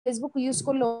Facebook use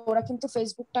করলে ওরা কিন্তু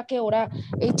ফেসবুকটাকে ওরা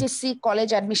এইচএসসি কলেজ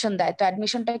অ্যাডমিশন দেয়, তো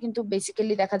অ্যাডমিশনটা কিন্তু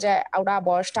বেসিক্যালি দেখা যায় ওরা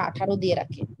বয়সটা 18 দিয়ে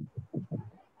রাখে।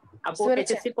 আপু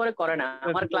এইচএসসি পরে করে না,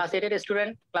 আমার ক্লাস 8 এর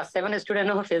স্টুডেন্ট, ক্লাস 7 এর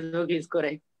স্টুডেন্টও ফেসবুক ইউজ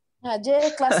করে। হ্যাঁ, যে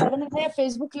ক্লাস 7 এর ভাইয়া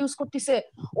ফেসবুক ইউজ করতেছে,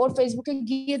 ওর ফেসবুকে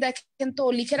গিয়ে দেখেন তো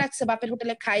লিখে রাখছে বাপের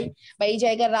হোটেলে খাই বা এই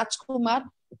জায়গার রাজকুমার।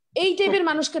 এই টাইপের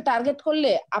মানুষকে টার্গেট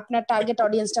করলে আপনার টার্গেট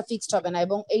অডিয়েন্সটা ফিক্সড হবে না,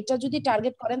 এবং এইটা যদি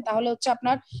টার্গেট করেন তাহলে হচ্ছে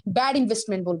আপনার ব্যাড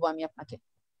ইনভেস্টমেন্ট বলবো আমি আপনাকে।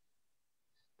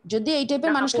 যদি এই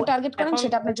টাইপের মানুষকে টার্গেট করেন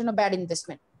সেটা আপনার জন্য ব্যাড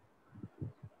ইনভেস্টমেন্ট।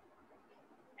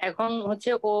 এখন হচ্ছে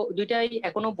ও দুইটাই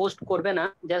এখনো পোস্ট করবে না,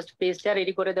 জাস্ট পেজটা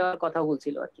রেডি করে দেওয়ার কথা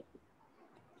বলছিল আর কি।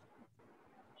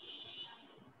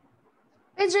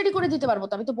 পেজ রেডি করে দিতে পারবো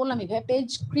তো, আমি তো বললামই ভাই পেজ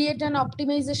ক্রিয়েট এন্ড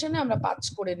অপটিমাইজেশনে আমরা 5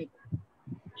 করে নিব।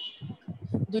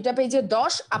 দুইটা পেজে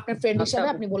 10, আপনার ফ্রেন্ড হিসেবে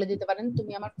আপনি বলে দিতে পারেন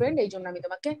তুমি আমার ফ্রেন্ড, এই জন্য আমি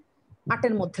তোমাকে 8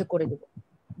 এর মধ্যে করে দেব।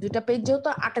 দুইটা পেজ যেহেতু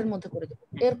 8 এর মধ্যে করে দেব,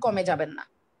 এর কমে যাবেন না।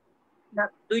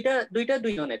 দুইটা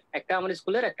দুইজনের, একটা আমার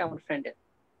স্কুলের একটা আমার ফ্রেন্ডের।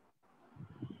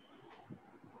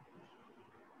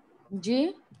 জি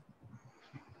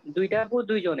দুইটা আপু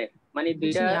দুইজনের, মানে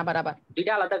দুইটা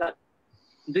দুইটা আলাদা কাজ,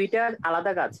 দুইটা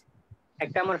আলাদা কাজ,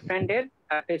 একটা আমার ফ্রেন্ডের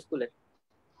আর একটা স্কুলের।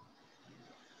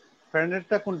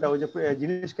 ফ্রেন্ডেরটা কোনটা? ওই যে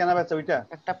জিনিস কেনা বেচা ওইটা?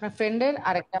 একটা আপনার ফ্রেন্ডের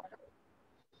আর একটা,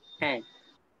 হ্যাঁ।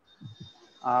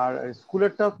 আর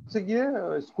স্কুলেরটা হচ্ছে গিয়ে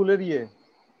স্কুলের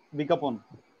বিজ্ঞাপন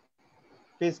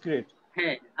পেজ ক্রিয়েট।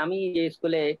 হ্যাঁ, আমি যে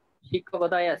স্কুলে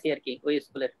শিক্ষকতায় আছি আর কি, ওই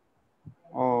স্কুলের।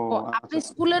 ও আপনি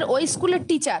স্কুলের, ওই স্কুলের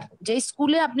টিচার যে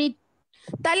স্কুলে আপনি,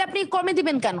 তাহলে আপনি কমে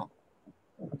দিবেন কেন?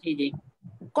 জি জি,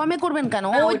 কমে করবেন কেন?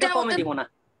 ওইটা কমে দিব না,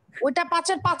 ওইটা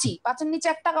 5-এর 5ই, 5-এর নিচে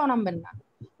 1 টাকাও নামবেন না।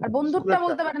 আর বন্ধুরটা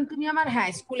বলতে পারেন তুমি আমার, হ্যাঁ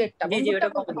স্কুলেরটা বন্ধুরটা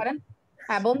বলতে পারেন,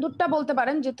 হ্যাঁ বন্ধুরটা বলতে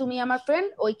পারেন যে তুমি আমার ফ্রেন্ড,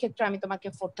 ওই ক্ষেত্রে আমি তোমাকে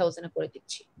 4000 এ করে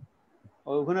দিচ্ছি।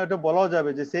 ওখানে ওটা বলাও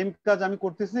যাবে যে সেম কাজ আমি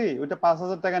করতেছি, ওইটা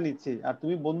 5000 টাকা নিচ্ছি, আর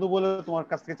তুমি বন্ধু বলে তোমার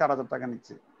কাছ থেকে 4000 টাকা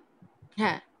নিচ্ছি।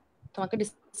 হ্যাঁ, তোমাকে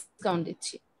ডিসকাউন্ট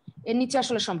দিচ্ছি, এর নিচে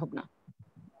আসলে সম্ভব না।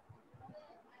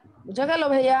 বুঝা গেল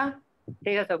ভাইয়া?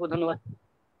 ঠিক আছে আপু, ধন্যবাদ।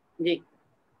 জি।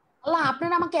 আল্লাহ,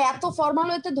 আপনারা আমাকে এত ফর্মাল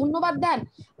হইতে ধন্যবাদ দেন,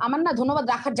 আমার না ধন্যবাদ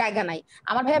রাখার জায়গা নাই।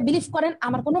 আমার ভাইয়া বিলিভ করেন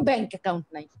আমার কোনো ব্যাংক অ্যাকাউন্ট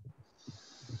নাই,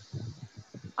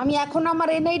 আমি এখন আমার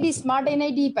এনআইডি স্মার্ট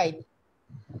এনআইডি পাইনি,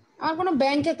 আমার কোনো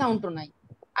ব্যাংক অ্যাকাউন্টও নাই।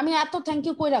 আমি এত থ্যাংক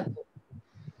ইউ কই রাখবো?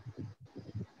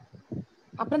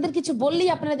 আপনাদের কিছু বললেই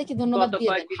আপনারা দেখি ধন্যবাদ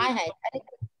দিয়ে দেন। হাই হাই,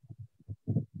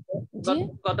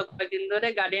 গত কয়েকদিন ধরে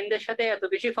গার্ডিয়ানদের সাথে এত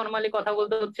বেশি ফর্মালি কথা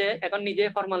বলতে হচ্ছে, এখন নিজে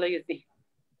ফর্মাল হয়ে গেছি।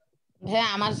 হ্যাঁ,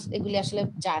 আমার এগুলি আসলে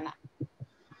যায় না।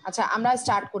 আচ্ছা, আমরা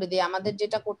স্টার্ট করে দিই। আমাদের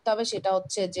যেটা করতে হবে সেটা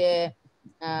হচ্ছে যে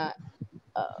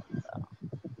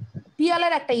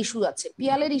পিয়ালের একটা ইস্যু আছে।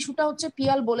 পিয়ালের ইস্যুটা হচ্ছে,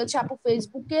 পিয়াল বলেছে আপু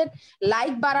ফেসবুকের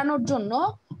লাইক বাড়ানোর জন্য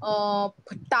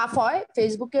টাফ হয়,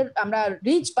 ফেসবুকের আমরা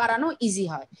রিচ বাড়ানো ইজি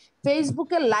হয়।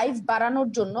 ফেসবুকের লাইভ বাড়ানোর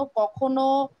জন্য কখনো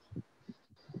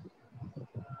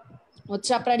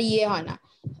হচ্ছে আপনার হয় না,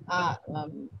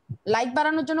 লাইক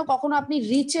বাড়ানোর জন্য কখনো আপনি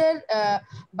রিচের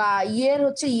বা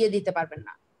হচ্ছে দিতে পারবেন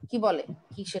না, কি বলে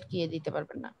কিসের কি দিতে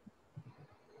পারবেন না।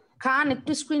 খান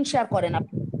একটু স্ক্রিন শেয়ার করেন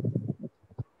আপনি।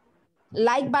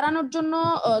 লাইক বাড়ানোর জন্য,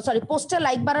 সরি পোস্টে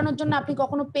লাইক বাড়ানোর জন্য আপনি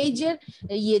কখনো পেজের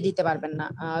দিতে পারবেন না,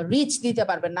 রিচ দিতে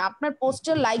পারবেন না। আপনার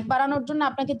পোস্টের লাইক বাড়ানোর জন্য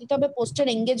আপনাকে দিতে হবে পোস্টের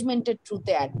এঙ্গেজমেন্টের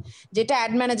থ্রুতে অ্যাড, যেটা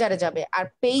অ্যাড ম্যানেজারে যাবে। আর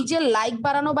পেজের লাইক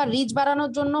বাড়ানো বা রিচ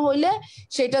বাড়ানোর জন্য হইলে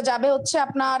সেটা যাবে হচ্ছে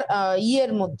আপনার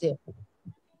মধ্যে।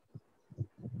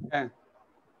 হ্যাঁ,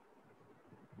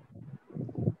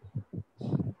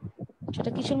 সেটা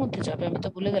কিসের মধ্যে যাবে আমি তো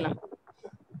ভুলে গেলাম।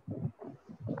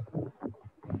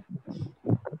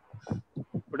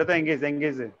 ওটা তো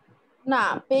এঙ্গেজে না,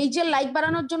 পেজের লাইক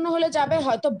বাড়ানোর জন্য হলে যাবে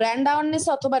হয়তো ব্র্যান্ড অ্যাওয়ারনেস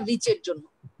অথবা রিচের জন্য,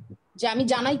 যে আমি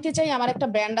জানাইতে চাই আমার একটা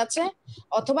ব্র্যান্ড আছে,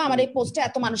 অথবা আমার এই পোস্টে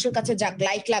এত মানুষের কাছে যাক,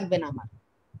 লাইক লাগবে না আমার।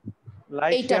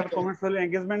 লাইক শেয়ার কমেন্ট হলে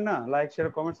এনগেজমেন্ট না, লাইক শেয়ার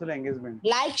কমেন্ট হলে এনগেজমেন্ট,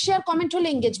 লাইক শেয়ার কমেন্ট হলে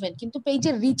এনগেজমেন্ট, কিন্তু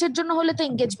পেজের রিচের জন্য হলে তো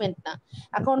এনগেজমেন্ট না।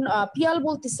 এখন পিয়াল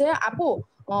বলতেছে আপু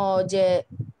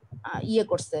যে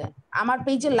করছে আমার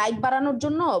পেজে লাইক বাড়ানোর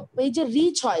জন্য, পেজে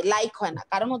রিচ হয় লাইক হয় না।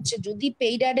 কারণ হচ্ছে যদি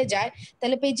পেইড অ্যাডে যায়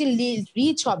তাহলে পেজে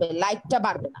রিচ হবে, লাইকটা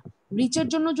বাড়বে না। রিচের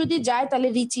জন্য যদি যায় তাহলে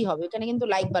রিচই হবে, এখানে কিন্তু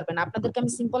লাইক বাড়বে না। আপনাদেরকে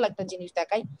আমি সিম্পল একটা জিনিস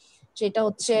দেখাই, সেটা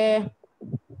হচ্ছে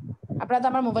আপনারা তো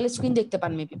আমার মোবাইলের স্ক্রিন দেখতে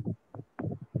পান মেবি,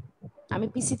 আমি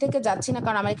পিসি থেকে যাচ্ছি না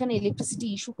কারণ আমার এখানে ইলেকট্রিসিটি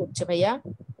ইস্যু করছে ভাইয়া।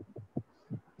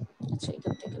 আচ্ছা,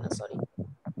 এখান থেকে না, সরি।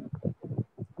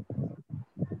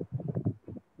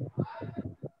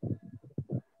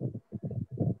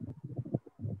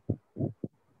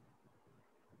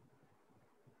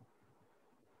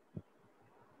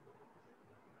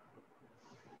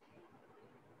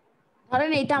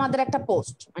 ধরেন এটা আমাদের একটা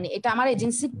পোস্ট, মানে এটা আমার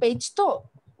এজেন্সির পেজ, তো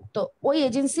তো ওই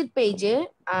এজেন্সির পেজে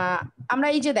আমরা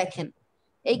এই যে দেখেন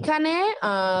এইখানে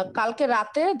কালকে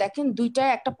রাতে দেখেন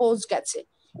 2টায় একটা পোস্ট গেছে।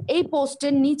 এই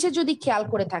পোস্টের নিচে যদি খেয়াল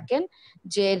করে থাকেন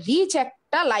যে রিচ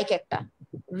একটা লাইক একটা,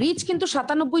 রিচ কিন্তু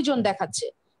 97 জন দেখাচ্ছে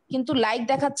কিন্তু লাইক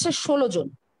দেখাচ্ছে 16 জন।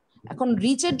 এখন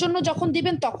রিচের জন্য যখন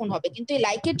দিবেন তখন হবে, কিন্তু এই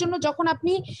লাইকের জন্য যখন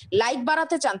আপনি লাইক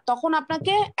বাড়াতে চান তখন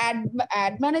আপনাকে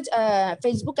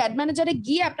ফেসবুক অ্যাড ম্যানেজারে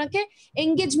গিয়ে আপনাকে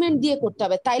এঙ্গেজমেন্ট দিয়ে করতে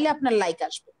হবে, তাইলে আপনার লাইক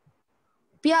আসবে।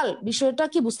 পিয়াল বিষয়টা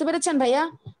কি বুঝতে পেরেছেন ভাইয়া,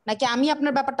 নাকি আমি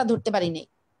আপনার ব্যাপারটা ধরতে পারিনি?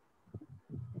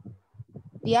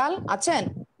 পিয়াল আছেন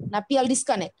না? পিয়াল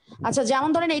ডিসকানেক্ট। আচ্ছা, যেমন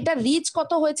ধরেন এটা রিচ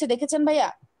কত হয়েছে দেখেছেন ভাইয়া?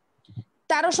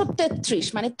 1333,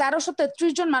 মানে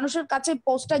 1333 জন মানুষের কাছে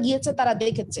পোস্টটা গিয়েছে, তারা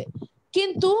দেখেছে।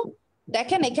 কিন্তু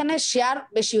দেখেন এখানে শেয়ার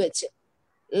বেশি হয়েছে,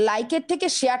 লাইকের থেকে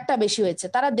শেয়ারটা বেশি হয়েছে।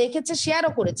 তারা দেখেছে,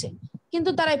 শেয়ারও করেছে, কিন্তু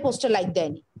তারা এই পোস্টে লাইক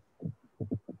দেয়নি।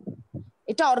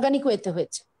 এটা অর্গানিক ওয়েতে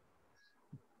হয়েছে।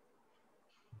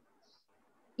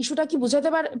 ইস্যুটা কি বুঝাতে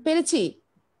পেরেছি?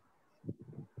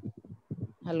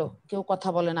 হ্যালো, কেউ কথা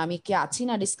বলেন, আমি কি আছি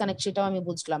না ডিসকানেক্ট সেটাও আমি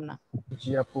বুঝলাম না।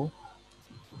 জি আপু,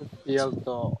 পিয়াল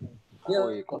তো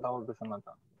ওই কথা বলতে শোনা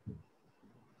তো।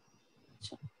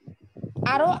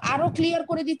 আরো ক্লিয়ার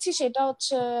করে দিচ্ছি, সেটা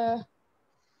হচ্ছে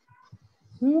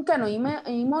কেন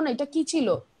ইমন এটা কি ছিল?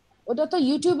 ওটা তো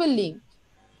ইউটিউবের লিংক।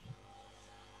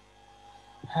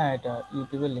 হ্যাঁ, এটা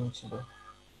ইউটিউবের লিংক ছিল।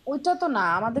 ওইটা তো না,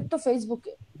 আমাদের তো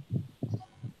ফেসবুকে,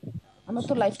 আমরা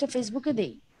তো লাইভটা ফেসবুকে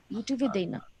দেই, ইউটিউবে দেই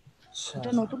না।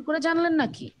 এটা নতুন করে জানলেন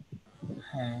নাকি?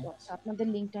 হ্যাঁ, আপনাদের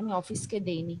লিংকটা আমি অফিসকে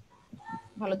দেইনি,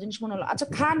 ভালো জিনিস মনে হলো। আচ্ছা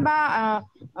খান বা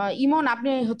ইমন, আপনি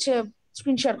হচ্ছে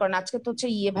স্ক্রিন শেয়ার করেন। আজকে তো হচ্ছে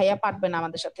ভাইয়া পারবে না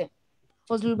আমাদের সাথে,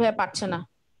 ফজলুল ভাইয়া পারছে না,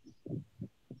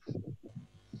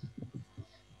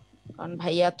 কারণ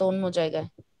ভাইয়া তো অন্য জায়গায়।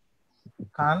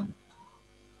 খান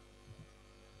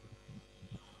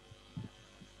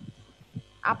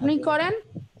আপনি করেন,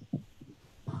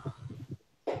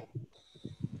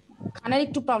 খানের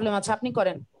একটু প্রবলেম আছে, আপনি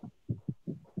করেন।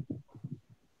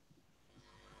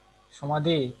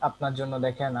 সমাধি আপনার জন্য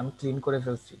দেখেন আমি ক্লিন করে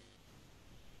ফেলছি।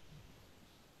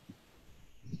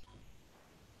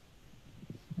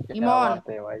 ইমন,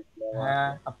 হ্যাঁ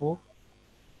আপু,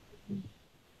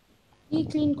 কি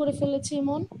ক্লিন করে ফেলেছি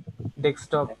ইমন?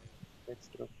 ডেস্কটপ।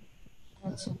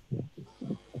 আচ্ছা,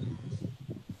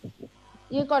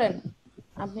 করেন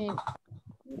আপনি,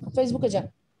 ফেসবুকে যান।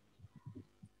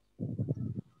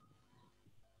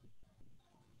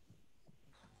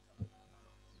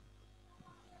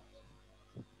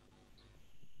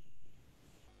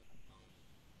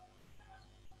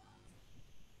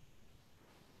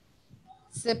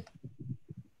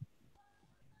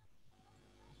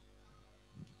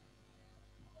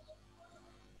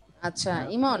 আচ্ছা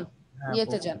ইমন,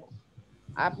 ইয়েতে যান।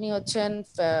 আপনি হচ্ছেন,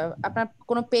 আপনার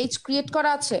কোনো পেজ ক্রিয়েট করা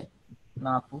আছে?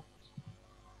 না আপু।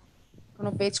 কোনো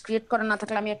পেজ ক্রিয়েট করা না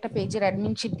থাকলে আমি একটা পেজের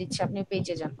অ্যাডমিনশিপ দিচ্ছি, আপনি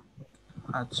পেজে যান।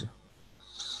 আচ্ছা,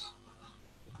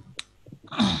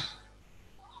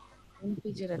 কোন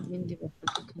পেজের অ্যাডমিন দিব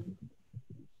আপনাকে?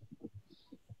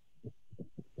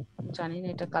 জানি না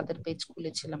এটা কাদের পেজ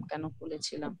খুলেছিলাম, কেন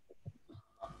খুলেছিলাম।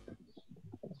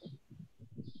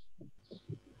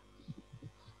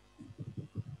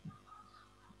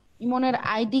 ইমনের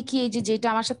আইডি কি এই যেটা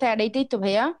আমার সাথে অ্যাড, এইটাই তো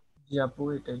ভাইয়া? জি আপু,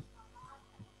 এটাই।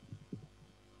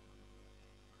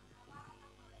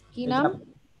 কি নাম?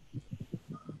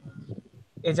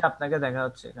 এই যে আপনাকে দেখা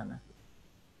হচ্ছে এখানে।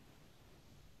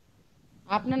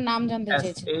 আপনার নাম জানতে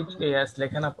চাইছি। SHAS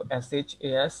লেখেন আপু,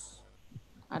 SHAS।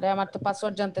 আরে আমার তো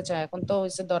পাসওয়ার্ড জানতে চাই, এখন তো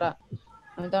হইছে ধরা,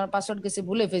 আমি তো আমার পাসওয়ার্ড গেছি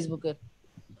ভুলে ফেসবুকের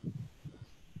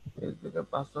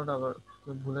পাসওয়ার্ড আবার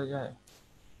কেউ ভুলে যায়?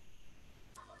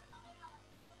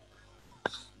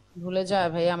 ভুলে যায়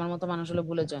ভাই, আমার মতো মানুষ হলে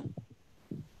ভুলে যায়।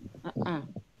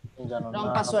 রং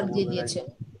পাসওয়ার্ড দিয়ে দিয়েছে।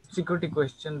 সিকিউরিটি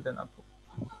কোশ্চেন দেন আপু।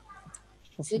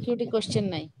 সিকিউরিটি কোশ্চেন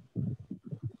নাই,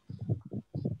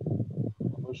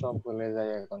 সব ভুলে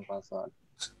যায় এখন পাসওয়ার্ড।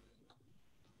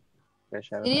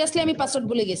 সিরিয়াসলি আমি পাসওয়ার্ড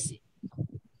ভুলে গেছি,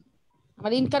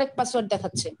 আমার ইনকারেক্ট পাসওয়ার্ড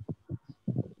দেখাচ্ছে।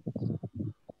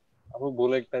 আপু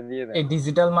ভুল একটা দিয়ে দেন। এই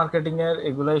ডিজিটাল মার্কেটিং এর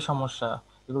এগুলাই সমস্যা।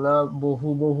 এগুলা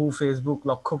বহু ফেসবুক,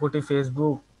 লক্ষ কোটি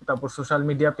ফেসবুক, তারপর সোশ্যাল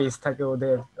মিডিয়া পেজ থাকে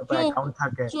ওদের, তারপর অ্যাকাউন্ট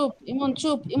থাকে। চুপ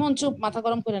ইমন চুপ, মাথা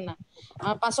গরম করে না।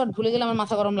 আমার পাসওয়ার্ড ভুলে গেলে আমার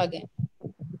মাথা গরম লাগে।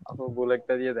 আপু ভুল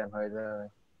একটা দিয়ে দেন, হয়ে যাবে।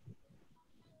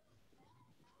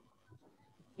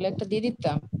 ভুলে একটা দিয়ে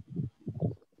দিতাম,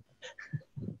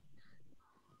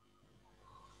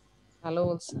 ভালো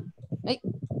বলছে। এই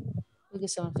হয়ে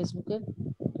গেছে আমার ফেসবুকে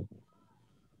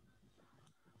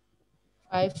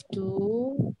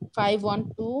 512612632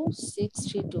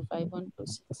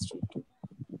 512612632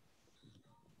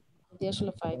 দিয়ে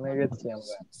আসলে 512 গেছি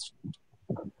আমরা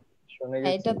শুনে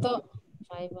হ্যাঁ, গেছি। এটা তো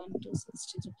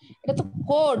 51262 এটা তো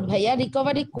কোড ভাইয়া,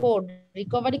 রিকভারি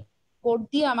কোড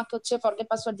দিয়ে আমাকে হচ্ছে ফরগেট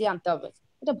পাসওয়ার্ড দিয়ে আনতে হবে।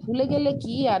 এটা ভুলে গেলে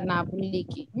কি আর না ভুললে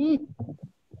কি।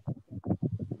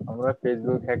 আমরা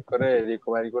ফেসবুক হ্যাক করে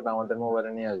রিকভারি কোড আমাদের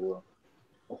মোবাইলে নিয়ে আসবো।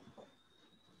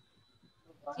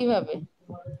 কিভাবে?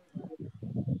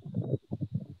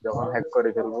 যখন হ্যাক করে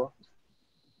ফেলবো।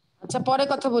 আচ্ছা পরে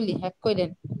কথা বলি, হ্যাক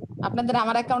কইরেন। আপনাদের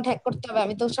আমার অ্যাকাউন্ট হ্যাক করতে হবে,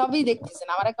 আমি তো সবই দেখতেছেন,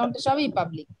 আমার অ্যাকাউন্টে সবই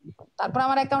পাবলিক। তারপর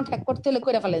আমার অ্যাকাউন্ট হ্যাক করতে হলে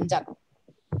করে ফেলেন যান।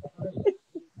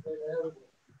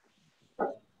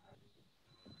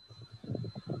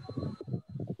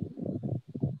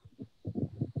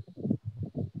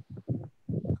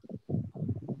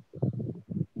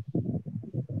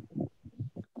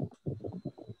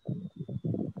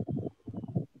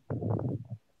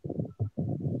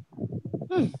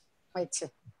 হয়েছে।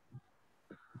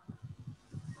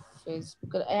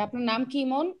 ফেসবুক আপনার নাম কি?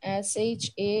 ইমন,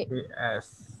 SHA।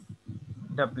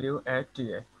 SWATA।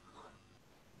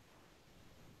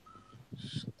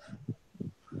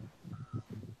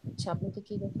 আচ্ছা আপনাকে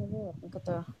কি দেখাবো? আপনাকে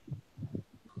তো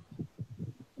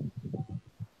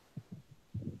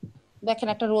দেখেন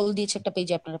একটা রোল দিয়েছে একটা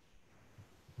পেজে, আপনারা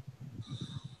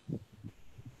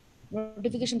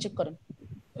নোটিফিকেশন চেক করেন।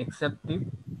 অ্যাকসেপ্টিভ।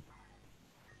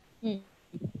 হুম,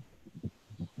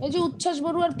 এই যে উচ্ছ্বাস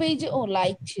বড়ুয়ার পেজে ও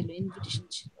লাইক ছিল, ইনভিটেশন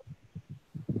ছিল,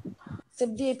 সেভ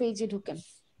দিয়ে পেজে ঢুকেন।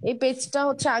 এই পেজটা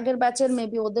হচ্ছে আগের ব্যাচের,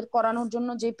 মেবি ওদের করানোর জন্য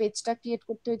যে পেজটা ক্রিয়েট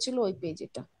করতে হয়েছিল ওই পেজ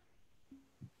এটা।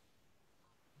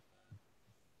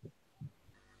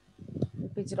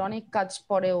 পেজের অনেক কাজ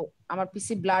পরেও আমার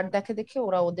পিসি ব্লাড দেখে দেখে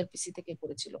ওরা ওদের পিসি থেকে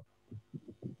করেছিল।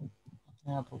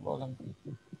 হ্যাঁ আপু বলেন।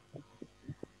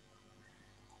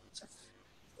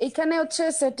 এইখানে হচ্ছে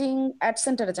সেটিং, অ্যাড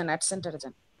সেন্টারে যান, অ্যাড সেন্টারে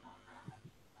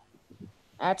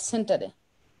অ্যাড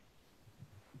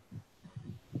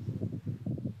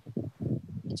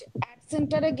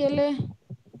সেন্টারে গেলে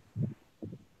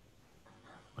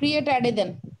ক্রিয়েট অ্যাডে দেন।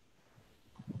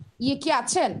 ইয়ে কি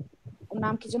আছেন? ওর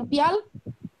নাম কি যেন? পিয়াল।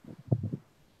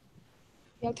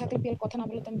 পিয়াল থাকলে, পিয়াল কথা না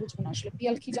বলে তো আমি বুঝবো না আসলে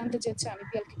পিয়াল কি জানতে চেয়েছে, আমি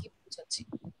পিয়ালকে কি বুঝাচ্ছি।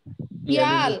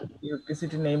 পিয়াল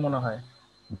ইলেকট্রিসিটি নেই মনে হয়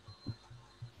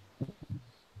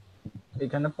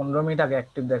এখানে, 15 মিনিট আগে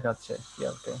অ্যাক্টিভ দেখাচ্ছে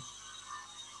পিয়ালকে।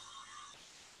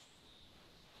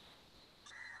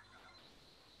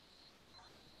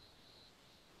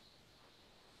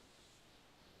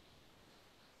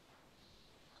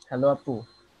 হ্যালো আপু,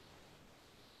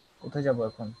 কোথায় যাবো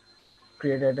এখন?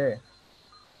 ক্রিয়েটেডে?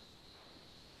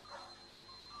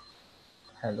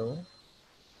 হ্যালো,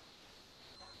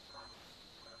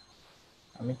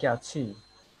 আমি কি আছি?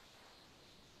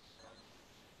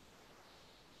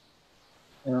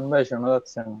 ইমন ভাই শোনা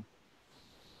যাচ্ছে না।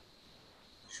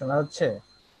 শোনা যাচ্ছে?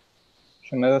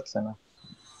 শোনা যাচ্ছে না।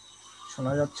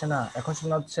 শোনা যাচ্ছে না? এখন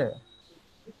শোনা যাচ্ছে?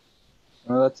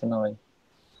 শোনা যাচ্ছে না ভাই।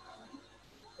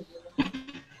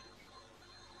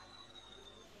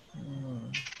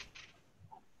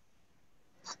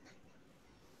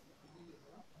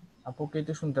 আপুকে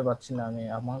তো শুনতে পাচ্ছি না আমি,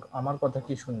 আমার আমার কথা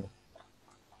কি শুনবো?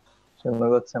 শোনা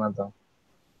যাচ্ছে না তো।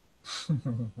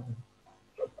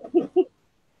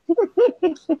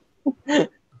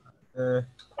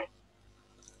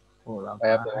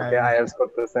 ভাই আপনি নাকি আইএলটিএস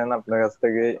করতেছেন, আপনার কাছ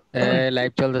থেকে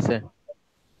লাইভ চলতেছে।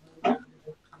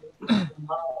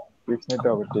 টিপস নিতে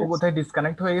হবে। আপু কোথায়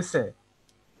ডিসকানেক্ট হয়ে গেছে?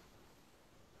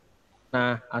 না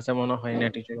আচ্ছা মনে হয় না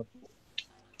কিছু।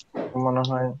 মনে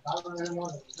হয়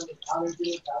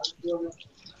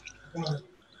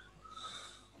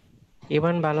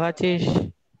ইভান ভালো আছিস?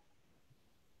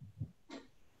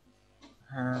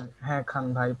 হ্যাঁ হ্যাঁ খান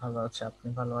ভাই ভালো আছে, আপনি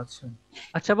ভালো আছেন?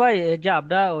 আচ্ছা ভাই, এই যে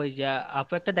আমরা ওই যে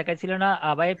আপু একটা দেখাইছিল না,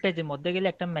 আবার পেজের মধ্যে গেলে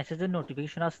একটা মেসেজের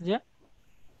নোটিফিকেশন আসছে যে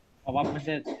অবাক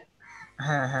মেসেজ।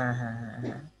 হ্যাঁ হ্যাঁ হ্যাঁ হ্যাঁ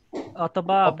হ্যাঁ,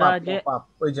 অথবা পপ আমরা আপ যে পপ আপ,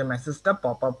 ওই যে মেসেজটা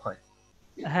পপ আপ হয়।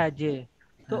 হ্যাঁ যে,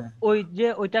 তো হ্যাঁ ওই যে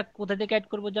ওইটা কোথা থেকে অ্যাড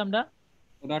করবো যে আমরা?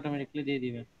 ওটা অটোমেটিক্যালি দিয়ে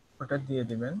দিবে। ওটা দিয়ে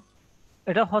দিবেন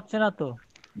এটা হচ্ছে না তো।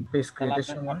 পেজ তাহলে ক্রিয়েটের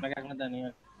সময়। আপনাকে এখন জানি।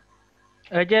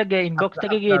 এই যে ইনবক্স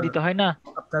থেকে গিয়ে আপনার দিতে হয় না?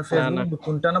 আপনার না না, ফেসবুক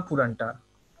নতুনটা না পুরানটা?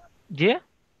 যে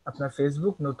আপনার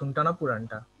ফেসবুক নতুনটা না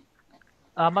পুরানটা?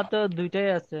 আমার তো দুইটাই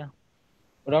আছে।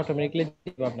 ওটা অটোমেটিক্যালি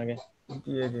দিবে আপনাকে।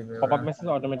 দিয়ে দিবে পপ ওরা। আপ মেসেজ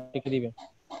অটোমেটিক্যালি দিবে,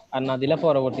 আর না দিলে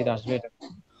পরবর্তীতে আসবে এটা।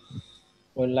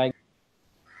 ওই লাইক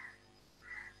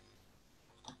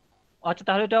আচ্ছা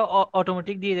তাহলে এটা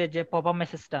অটোমেটিক দিয়ে দেয় যে পপ আপ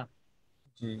মেসেজটা।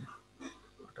 জি,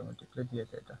 অটোমেটিকলি দিয়ে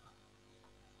দেয় এটা।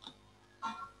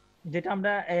 যেটা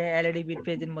আমরা এলইডি বিট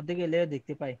পেজের মধ্যে গেলে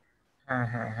দেখতে পাই, হ্যাঁ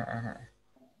হ্যাঁ হ্যাঁ হ্যাঁ।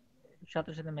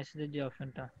 সাথে সাথে মেসেজের যে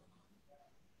অপশনটা।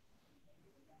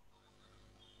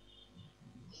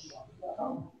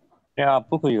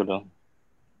 আপু কই গেল?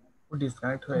 ও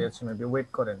ডিসকানেক্ট হয়ে গেছে মেবি, ওয়েট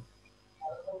করেন।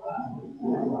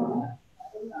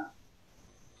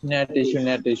 নেট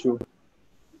ইস্যু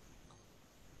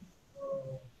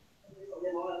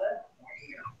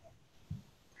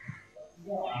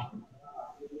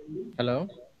হ্যালো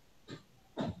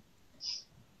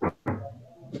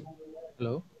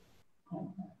হ্যালো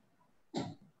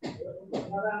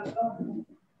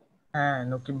হ্যাঁ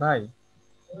নকিব ভাই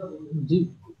জি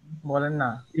বলেন না,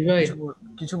 জি ভাই,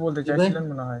 কিছু বলতে জি ভাই, চাইছিলেন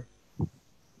মনে হয়।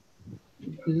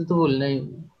 কিছু তো বলি নাই।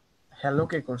 হ্যালো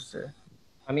কে করছে?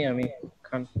 আমি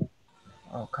খান।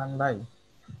 ও খান ভাই।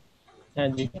 হ্যাঁ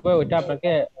জি ভাই, ওইটা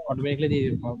আপনাকে অটোমেটিকলি দিয়ে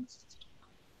দিবে।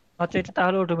 আচ্ছা, এটা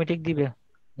তাহলে অটোমেটিক দিবে?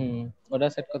 হুম, ওটা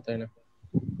সেট করতে হয় না।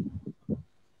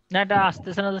 না, এটা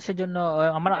আসতেছে না, তো সেজন্য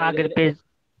আমার না, আগের পেজ।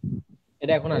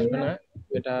 এটা এখন আসবে না।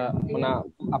 এটা মানে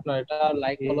আপনার এটা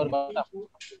লাইক ফলোয়ার বাটনটা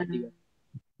দিবে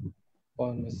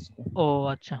কোন মেসেজটা। ও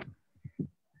আচ্ছা।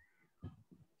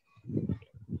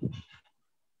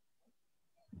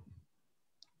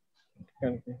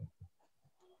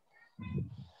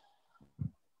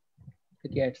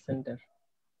 কি অ্যাড সেন্টার?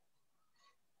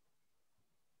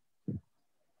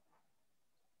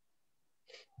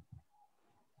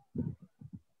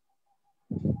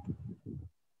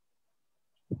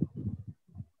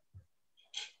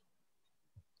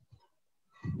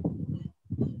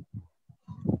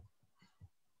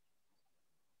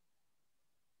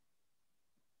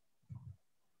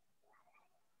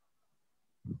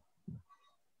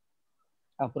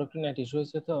 আপুর একটু নেট ইস্যু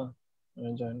হয়েছে তো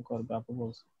জয়েন করবে আপু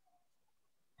বলছে।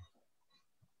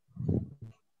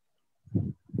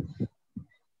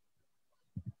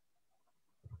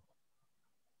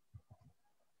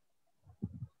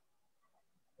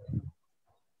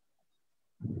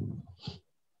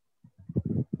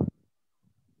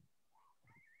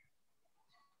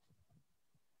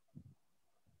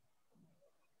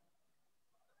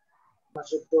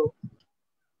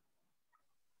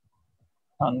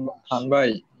 খান খান ভাই,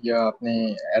 আপনি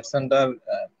অ্যাড সেন্টার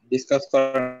ডিসকাস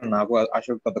করেন না, আপু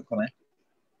আসুক ততক্ষণে।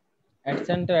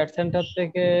 অ্যাড সেন্টার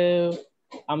থেকে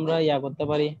আমরা করতে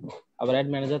পারি, আবার অ্যাড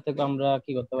ম্যানেজার থেকে আমরা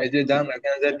কি করতে এই পারি। যে যান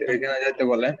এখানে যাইতে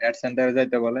বলেন, অ্যাড সেন্টারে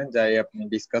যাইতে বলেন, যাই আপনি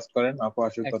ডিসকাস করেন, আপু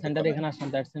আসুক অ্যাড সেন্টার ততক্ষণে। এখানে আসেন,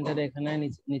 অ্যাড সেন্টার এখানে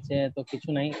নিচে তো কিছু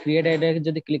নাই। ক্রিয়েট অ্যাড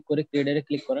যদি ক্লিক করি, ক্রিয়েট অ্যাড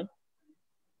ক্লিক করেন।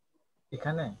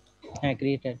 এখানে হ্যাঁ,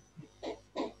 ক্রিয়েট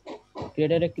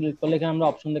অ্যাড ক্লিক করলে এখানে আমরা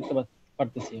অপশন দেখতে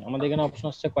পারতেছি। আমাদের এখানে অপশন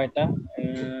আসছে কয়টা?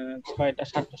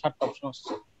 6টা 7টা অপশন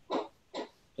আসছে।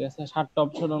 ঠিক আছে, 7টা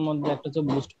অপশনের মধ্যে একটা হচ্ছে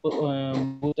বুস্ট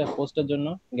পোস্টের জন্য,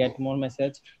 get more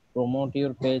message, promote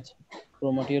your page,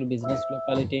 promote your business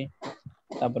locality,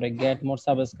 তারপরে get more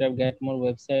subscribe, get more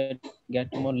website,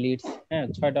 get more Leeds. হ্যাঁ,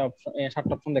 7টা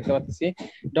অপশন দেখতে পাচ্ছি।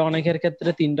 এটা অনেকের ক্ষেত্রে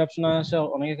 3টা অপশন আসে,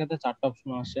 অনেকের ক্ষেত্রে 4টা অপশন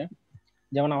আসে।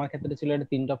 যেমন আমার ক্ষেত্রে ছিল এটা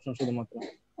 3টা অপশন শুধুমাত্র।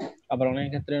 আবার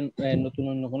অনেকের ক্ষেত্রে নতুন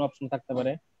অন্য কোনো অপশন থাকতে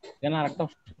পারে। এখানে আরেকটা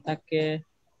অপশন থাকে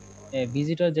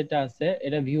ভিজিটর, যেটা আছে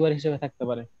এটা ভিউয়ার হিসেবে থাকতে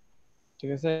পারে। ঠিক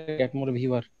আছে, গেট মোর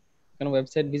ভিউয়ার, কারণ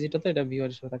ওয়েবসাইট ভিজিটর তো এটা ভিউয়ার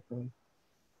হিসেবে থাকতে পারে।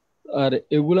 আর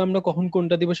এগুলো আমরা কখন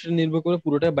কোনটা দিব সেটা নির্ভর করে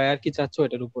পুরোটাই বায়ার কি চাচ্ছে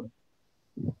এটার উপরে।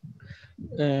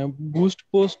 বুস্ট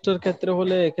পোস্টের ক্ষেত্রে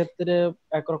হলে এক্ষেত্রে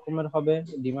এক রকমের হবে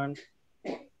ডিমান্ড।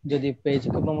 যদি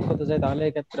পেজকে প্রমোট করতে চাই তাহলে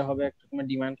এক্ষেত্রে হবে এক রকমের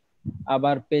ডিমান্ড।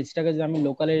 আবার পেজটাকে যদি আমি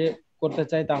লোকালি করতে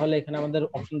চাই তাহলে এখানে আমাদের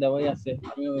অপশন দেওয়াই আছে।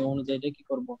 আমি ওই অনুযায়ী কি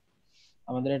করব,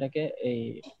 আমাদের এটাকে এই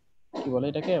কি বলে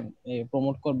এটাকে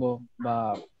প্রমোট করব, বা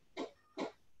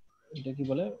এটা কি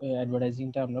বলে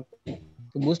অ্যাডভার্টাইজিংটা আমরা।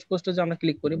 তো বুস্ট পোস্টে যে আমরা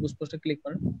ক্লিক করি, বুস্ট পোস্টে ক্লিক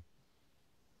করেন।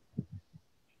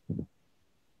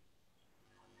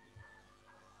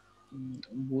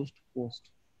 বুস্ট পোস্ট,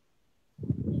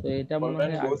 তো এটা মনে বলবেন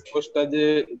হয়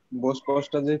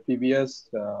পোস্টটা যে প্রিভিয়াস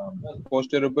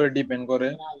পোস্টের উপরে ডিপেন্ড করে,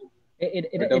 এটা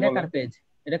ওইটা এটা বলেন। কার পেজ?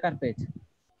 এটা কার পেজ?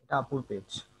 এটা আপুর পেজ।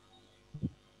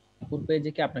 আপুর পেজে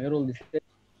কি আপনাকে রোল দিচ্ছে?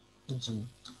 জি।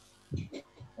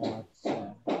 আচ্ছা,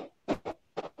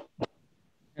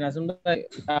 নাজমুল ভাই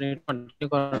আপনি কন্টিনিউ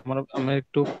করেন। আমার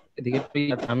একটু এদিকে একটু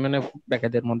আমি মানে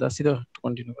ব্যাকাদের মধ্যে আছি, তো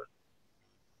কন্টিনিউ করেন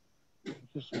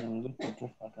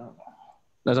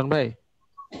নাজমুল ভাই।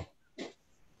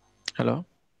 হ্যালো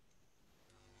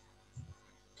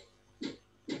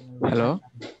হ্যালো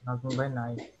নাজমুল ভাই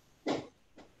নাই।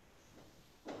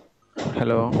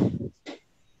 হ্যালো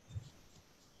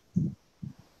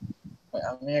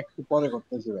আমি একটু পরে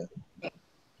করতেছি ভাই।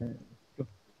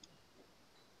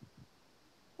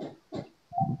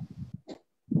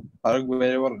 ফারুক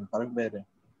ভাইরে বলেন, ফারুক ভাইরে।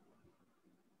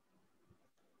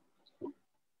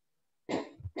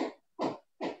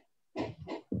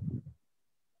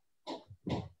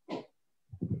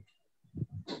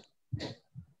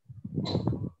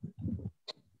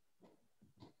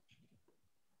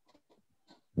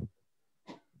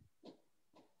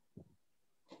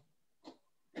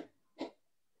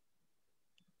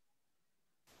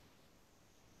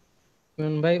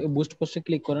 ভাই বুস্ট পোস্টে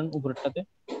ক্লিক করেন, উপরেরটাতে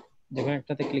যেখানে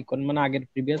একটাতে ক্লিক করেন, মানে আগের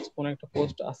প্রিভিয়াস কোন একটা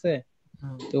পোস্ট আছে,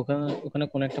 তো ওখানে ওখানে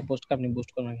কোন একটা পোস্টকে আপনি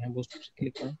বুস্ট করবেন। হ্যাঁ, বুস্ট পোস্টে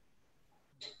ক্লিক করেন।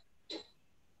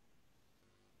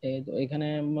 এই তো এখানে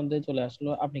মধ্যে চলে আসলো।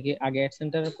 আপনি কি আগে অ্যাড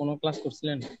সেন্টারের কোনো ক্লাস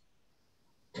করছিলেন?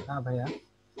 না ভাইয়া।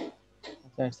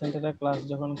 আচ্ছা, অ্যাড সেন্টারের ক্লাস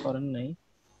যখন করেন নাই,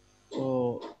 তো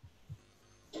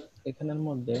এখানের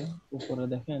মধ্যে উপরে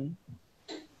দেখেন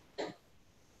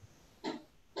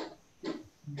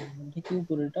কি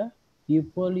উপরেটা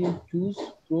পিপল ইউ চুজ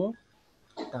থ্রু,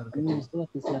 আমি বুঝতে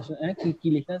পারতেছি না আসলে কি কি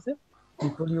লেখা আছে।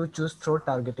 People you choose through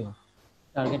targeting.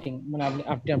 Targeting মানে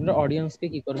আপনি আপনার অডিয়েন্সকে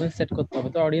কি করবেন, সেট করতে হবে।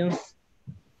 তো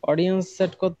অডিয়েন্স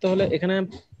সেট করতে হলে এখানে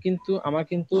কিন্তু আমার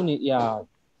কিন্তু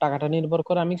টাকাটা নির্ভর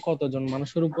করে আমি কতজন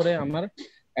মানুষের উপরে আমার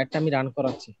একটা আমি রান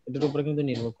করাচ্ছি, এটার উপরে কিন্তু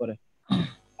নির্ভর করে।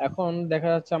 এখন দেখা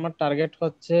যাচ্ছে আমার টার্গেট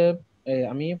হচ্ছে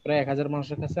আমি প্রায় 1000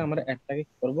 মানুষের কাছে আমার একটাকে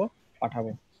কি করবো,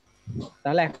 পাঠাবো।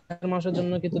 তাহলে 1000 মানুষের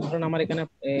জন্য কিন্তু ধরেন আমার এখানে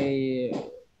এই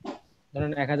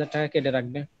ধরেন 1000 টাকা কেটে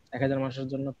রাখবে 1000 মানুষের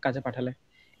জন্য কাজে পাঠালে।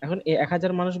 এখন এই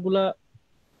 1000 মানুষগুলা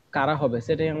কারা হবে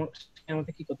সেটাই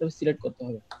আমাকে কি করতে হবে, সিলেক্ট করতে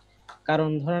হবে। কারণ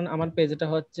ধরেন আমার পেজটা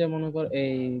হচ্ছে মনে কর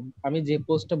এই আমি যে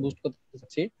পোস্টটা বুস্ট করতে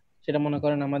চাচ্ছি সেটা মনে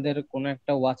করেন আমাদের কোনো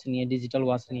একটা ওয়াচ নিয়ে, ডিজিটাল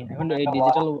ওয়াচ নিয়ে। এখন এই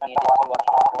ডিজিটাল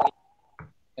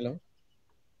হ্যালো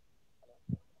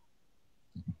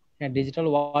হ্যাঁ ডিজিটাল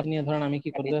ওয়াচ নিয়ে ধরেন আমি কি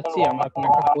করতে যাচ্ছি, আমার কোনো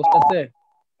একটা পোস্ট আছে,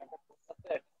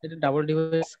 এটা ডাবল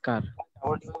ডিভাইস কার।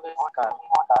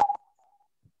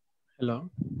 Hello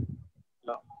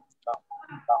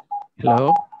hello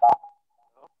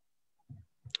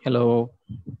hello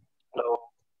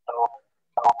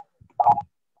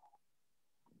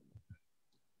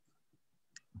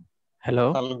hello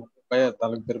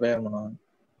Talukdar ভাইয়া মনে হয়,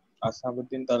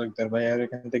 আসাদুদ্দিন তালুকদার ভাইয়ার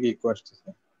এখান থেকে ইকো আসতেছে।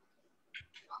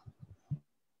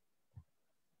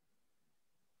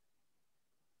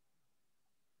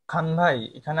 খান ভাই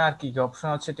এখানে আর কি কি অপশন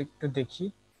আছে এটা একটু দেখি।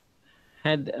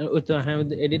 হ্যাঁ ওই তো, হ্যাঁ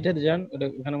এডিটর যান, ওটা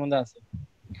এখানের মধ্যে আছে।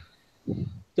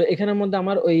 তো এখানের মধ্যে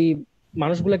আমার ওই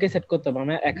মানুষগুলোকে সেট করতে হবে।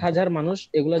 আমার 1000 মানুষ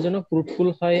এগুলোর জন্য ফ্রুটফুল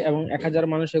হয় এবং 1000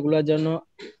 মানুষ এগুলোর জন্য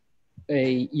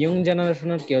এই ইয়ং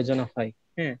জেনারেশনের কেউ যেন হয়।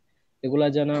 হ্যাঁ, এগুলা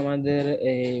যেন আমাদের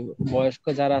এই বয়স্ক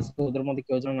যারা আছে ওদের মধ্যে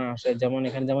কেউ যেন না আসে। যেমন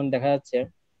এখানে যেমন দেখা যাচ্ছে,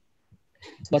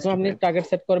 প্রথমে আপনি টার্গেট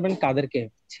সেট করবেন কাদেরকে,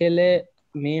 ছেলে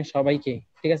মেয়ে সবাইকে।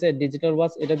 ঠিক আছে, ডিজিটাল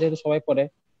ওয়াচ এটা যেহেতু সবাই পড়ে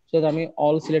সেটা আমি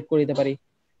অল সিলেক্ট করে দিতে পারি।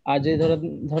 আর যদি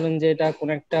ধরেন যে এটা কোন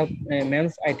একটা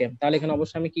মেন্স আইটেম, তাহলে এখানে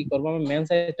অবশ্যই আমি কি করবো, আমি মেন্স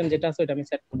আইটেম যেটা আছে ওটা আমি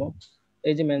সেট করবো।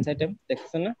 এই যে মেন্স আইটেম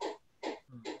দেখছেন না,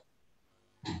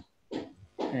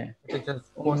 হ্যাঁ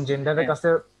কোন জেন্ডারের কাছে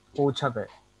পৌঁছাবে।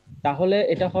 তাহলে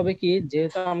এটা হবে কি,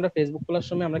 যেহেতু আমরা ফেসবুক খোলার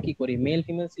সময় আমরা কি করি, মেল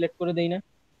ফিমেল সিলেক্ট করে দেই না।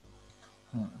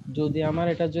 যদি আমার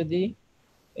এটা যদি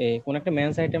কোন একটা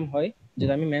মেন্স আইটেম হয়,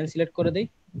 যদি আমি মেন্স সিলেক্ট করে দেই,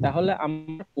 তাহলে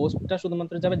আমার পোস্টটা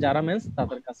শুধুমাত্র যাবে যারা মেন্স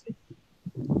তাদের কাছে,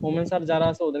 ওমেন্স আর যারা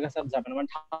আছে ওদের কাছে আর যাবে না। মানে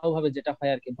ঢালাও ভাবে যেটা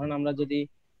হয় আর কি। ধরুন আমরা যদি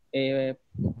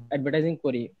অ্যাডভার্টাইজিং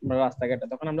করি রাস্তাঘাটে,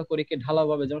 তখন আমরা করি কি ঢালাও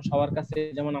ভাবে, যেমন সবার কাছে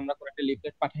যেমন আমরা কোনো একটা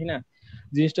লিফলেট পাঠাই না,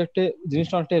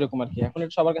 জিনিসটা অনেকটা এরকম আর কি। এখন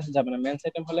এটা সবার কাছে যাবে না, মেন্স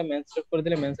আইটেম হলে মেন্স সিলেক্ট করে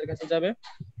দিলে মেন্সের কাছে যাবে,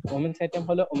 ওমেন্স আইটেম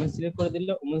হলে ওমেন্স সিলেক্ট করে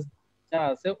দিলে ওমেন্স যা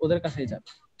আছে ওদের কাছেই যাবে।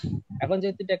 এখন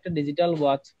যেহেতু এটা একটা ডিজিটাল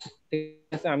ওয়াচ, ঠিক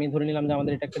আছে, আমি ধরে নিলাম যে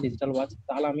আমাদের এটা একটা ডিজিটাল ওয়াচ,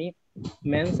 তাহলে আমি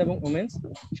মেন্স এবং ওমেন্স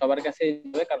সবার কাছে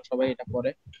যাবে, কারণ সবাই এটা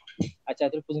পরে। আচ্ছা,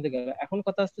 এত পর্যন্ত গেল। এখন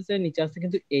কথা আসতেছে নিচে আসছে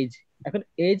কিন্তু এজ। এখন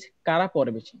এজ কারা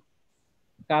পড়ে বেশি,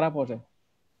 কারা পড়ে,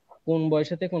 কোন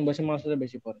বয়সে থেকে কোন বয়সের মানুষরা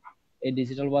বেশি পড়ে এই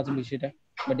ডিজিটাল ওয়াচ বিষয়টা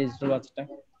বা ডিজিটাল ওয়াচটা।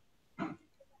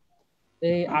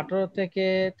 এই 18 থেকে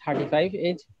 35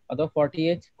 এজ অথবা 40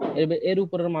 এজ এর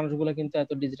উপরের মানুষগুলো কিন্তু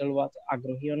এত ডিজিটাল ওয়াচ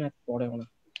আগ্রহীও না, পড়েও না।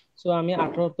 সো আমি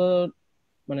 18 তো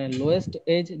মানে লোয়েস্ট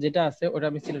এজ যেটা আছে ওটা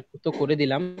আমি সিলেক্ট তো করে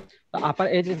দিলাম। আপার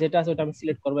এজ যেটা আছে ওটা আমি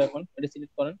সিলেক্ট করবো। এখন এটা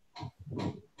সিলেক্ট করেন,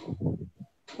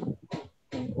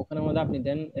 ওখানের মধ্যে আপনি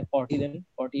দেন 40, দেন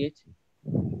 40 এজ,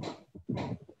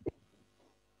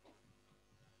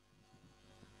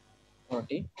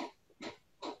 40।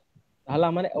 তাহলে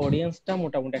আমার অডিয়েন্সটা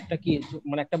মোটামুটি একটা কি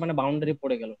মানে একটা মানে বাউন্ডারি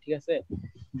পড়ে গেল। ঠিক আছে,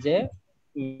 যে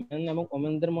মেন এবং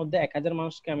ওমেনদের মধ্যে 1000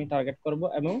 মানুষকে আমি টার্গেট করব,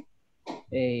 এবং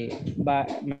এই বা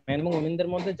মেন এবং ওমেনদের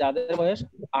মধ্যে যাদের বয়স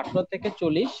 18 থেকে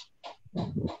 40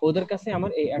 ওদের কাছে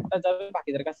আমার এই একটা যাবে,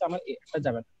 বাকিদের কাছে আমার এই একটা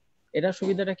যাবে না। এটার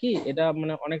সুবিধাটা কি, এটা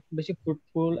মানে অনেক বেশি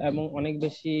ফ্রুটফুল এবং অনেক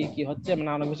বেশি কি হচ্ছে মানে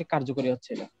অনেক বেশি কার্যকরী হচ্ছে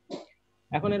এটা।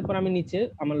 এখন এরপর আমি নিচে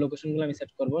আমার লোকেশন গুলো আমি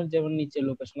সেট করবো। যেমন নিচে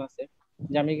লোকেশন আছে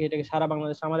যে আমি এটাকে সারা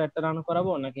বাংলাদেশে আমার একটা রান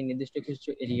করাবো নাকি নির্দিষ্ট কিছু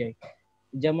এরিয়ায়,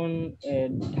 যেমন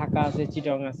ঢাকা আছে,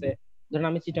 চিটাং আছে। ধরুন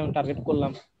আমি চিটাং টার্গেট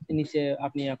করলাম, নিচে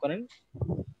আপনি ইয়া করেন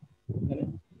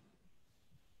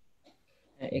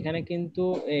এখানে কিন্তু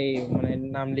এই মানে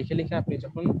নাম লিখে লিখে আপনি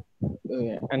যখন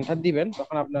এন্টার দিবেন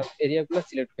তখন আপনার এরিয়া গুলো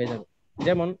সিলেক্ট হয়ে যাবে।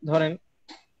 যেমন ধরেন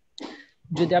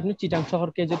যদি আপনি চিটাং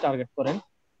শহরকে যে টার্গেট করেন,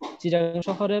 চিটাং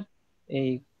শহরের এই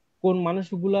কোন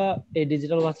মানুষগুলা এই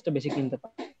ডিজিটাল ওয়াচটা বেশি কিনতে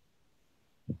পারে,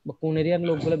 বা কোন এরিয়ার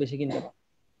লোকগুলো বেশি কিনতে পারে?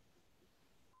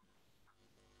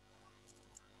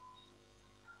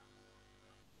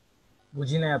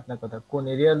 বুঝি নাই আপনার কথা। কোন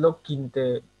এরিয়ার লোক কিনতে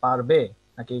পারবে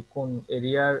নাকি কোন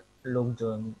এরিয়ার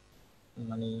লোকজন,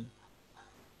 মানে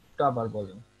একটু আবার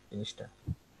বলেন জিনিসটা।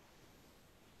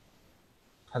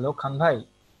 হ্যালো খান ভাই,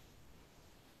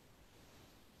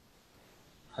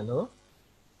 হ্যালো।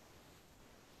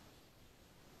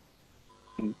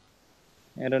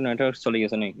 এটা নেটওয়ার্ক চলে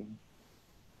গেছে নাকি?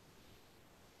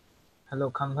 হ্যালো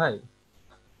খান ভাই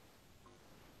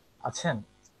আছেন?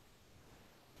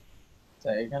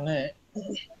 এখানে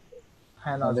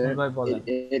হ্যাঁ নাজমুল ভাই বলেন।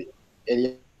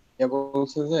 এরিয়া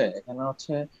বলছে যে এখানে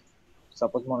হচ্ছে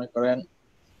সাপোজ মনে করেন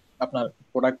আপনার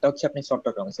প্রোডাক্টটা হচ্ছে আপনি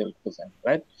চট্টগ্রামে সেল করতেছেন,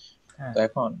 রাইট? হ্যাঁ তো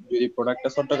এখন যদি প্রোডাক্টটা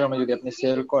চট্টগ্রামে যদি আপনি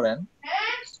সেল করেন,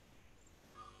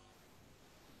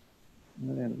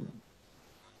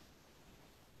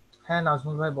 হ্যাঁ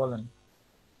নাজমুল ভাই বলেন।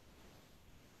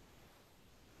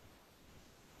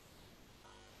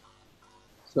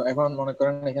 তো এখন মনে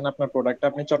করেন এখানে আপনার প্রোডাক্টটা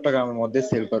আপনি চট্টগ্রামের মধ্যে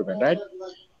সেল করবেন, রাইট?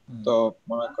 তো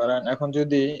মনে করেন এখন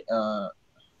যদি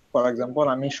ফর এক্সাম্পল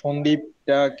আমি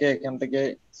সন্দীপটাকে এখান থেকে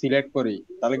সিলেক্ট করি,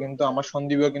 তাহলে কিন্তু আমার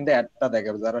সন্দীপেও কিন্তু অ্যাডটা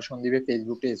দেখাবে যারা সন্দীপে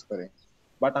ফেসবুকটা ইউজ করে।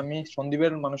 বাট আমি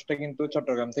সন্দীপের মানুষটা কিন্তু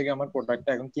চট্টগ্রাম থেকে আমার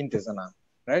প্রোডাক্টটা এখন কিনতেছে না,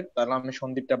 রাইট? তাহলে আমি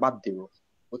সন্দীপটা বাদ দিব,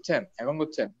 বুঝছেন? এখন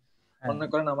বুঝছেন? মনে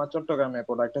করেন আমার চট্টগ্রামে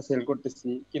প্রোডাক্টটা সেল করতেছি,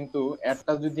 কিন্তু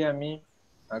অ্যাডটা যদি আমি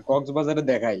কক্সবাজারে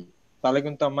দেখাই, তাহলে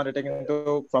কিন্তু আমার এটা কিন্তু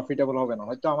প্রফিটেবল হবে না।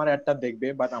 হয়তো আমার অ্যাডটা দেখবে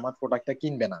বাট আমার প্রোডাক্টটা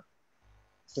কিনবে না।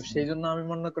 তো সেই জন্য আমি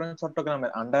মনে করেন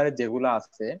চট্টগ্রামের আন্ডারে যেগুলো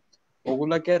আছে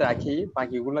ওগুলাকে রাখি,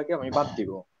 বাকিগুলাকে আমি বাদ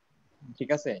দিব, ঠিক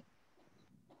আছে?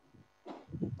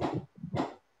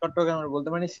 চট্টগ্রামের বলতে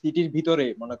মানে সিটির ভিতরে,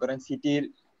 মনে করেন সিটির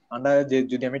আন্ডারে যে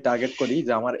যদি আমি টার্গেট করি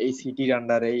যে আমার এই সিটির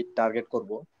আন্ডারে টার্গেট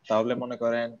করব, তাহলে মনে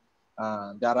করেন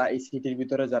যারা এই সিটির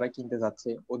ভিতরে যারা কিনতে যাচ্ছে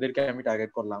ওদেরকে আমি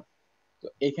টার্গেট করলাম। তো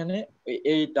এখানে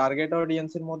এই টার্গেট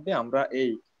অডিয়েন্সের মধ্যে আমরা এই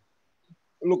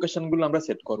লোকেশন গুলো আমরা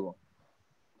সেট করব।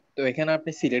 তো এখানে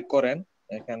আপনি সিলেক্ট করেন,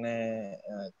 এখানে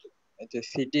যে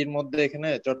সিটির মধ্যে এখানে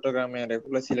চট্টগ্রামের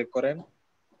এগুলো সিলেক্ট করেন।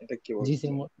 এটা কি বলছে,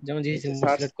 যেমন জিসি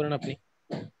সিলেক্ট করেন আপনি।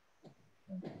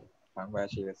 হ্যাঁ ভাই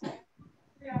ঠিক আছে।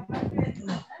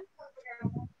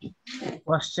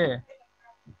 আসছে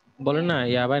বলেন না,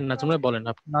 ইয়া ভাই নাজমুল ভাই বলেন,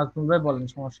 আপনি নাজমুল ভাই বলেন,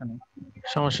 সমস্যা নেই।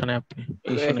 সমস্যা নেই, আপনি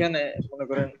এখানে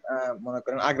মনে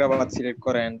করেন আগ্রাবাদ সিলেক্ট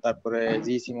করেন, তারপরে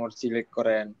জিসি মোড় সিলেক্ট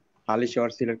করেন,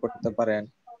 হালিশহর সিলেক্ট করতে পারেন,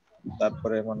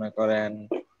 তারপরে মনে করেন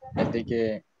এদিকে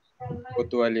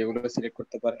কোতোয়ালি এগুলো সিলেক্ট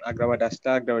করতে পারেন। আগ্রাবাদ আসলে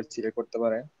আগ্রাবাদ সিলেক্ট করতে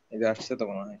পারেন। এই যে আসছে তো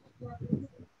মনে হয়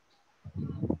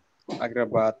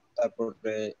আগ্রাবাদ,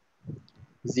 তারপরে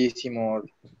জিসি মোড়,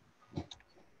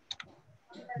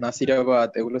 নাসিরাবাদ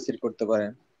এগুলো সিলেক্ট করতে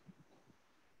পারেন।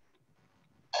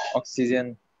 Oxygen,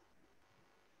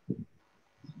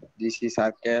 GC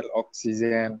circle,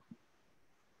 oxygen,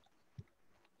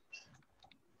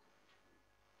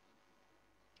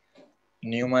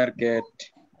 new market.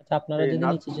 আচ্ছা আপনারা যদি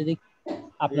নিচে যদি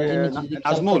খেয়াল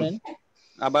নাজমুল করেন,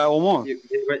 আবার ওমর,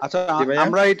 আচ্ছা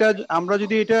আমরা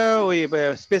যদি এটা ওই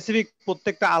স্পেসিফিক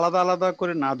প্রত্যেকটা আলাদা আলাদা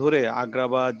করে না ধরে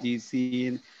আগ্রাবাদ, জিসি,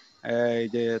 এই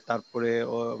যে তারপরে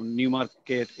নিউ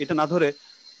মার্কেট এটা না ধরে,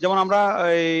 যেমন আমরা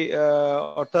এই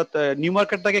অর্থাৎ নিউ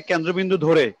মার্কেটটাকে কেন্দ্রবিন্দু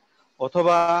ধরে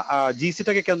অথবা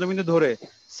জিসিটাকে কেন্দ্রবিন্দু ধরে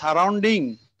সারাউন্ডিং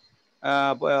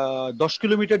 10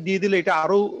 কিলোমিটার দিয়ে দিলে এটা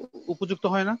আরো উপযুক্ত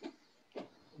হয় না?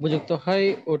 উপযুক্ত হয়।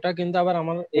 ওটা কিন্তু আবার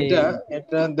আমার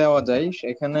এটা দেওয়া যায়।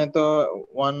 এখানে তো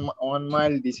 1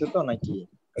 মাইল দিছে তো নাকি,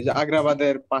 ওই যে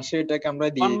আগ্রাবাদের পাশে এটাকে আমরা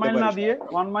দিয়ে দিতে পারি।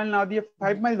 1 মাইল না দিয়ে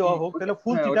 5 মাইল দেওয়া হোক, তাহলে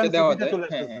ফুল চিটাং সিটিতে চলে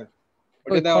আসতেছে।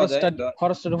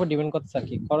 খরচটার উপর ডিপেন্ড করছে আর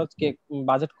কি। খরচ কে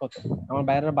বাজেট কত, আমার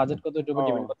বাইরের বাজেট কত, এটার উপর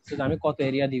ডিপেন্ড করছে যে আমি কত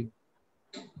এরিয়া দিব,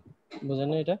 বুঝেন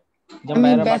না? এটা আমি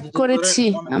ব্যাক করেছি,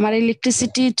 আমার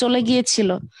ইলেকট্রিসিটি চলে গিয়েছিল,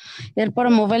 এরপর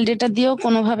মোবাইল ডেটা দিয়েও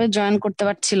কোনোভাবে জয়েন করতে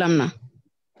পারছিলাম না।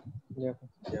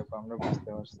 আমরা বুঝতে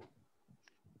পারছি।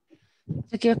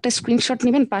 কেউ একটা স্ক্রিনশট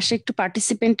নেবেন, পাশে একটু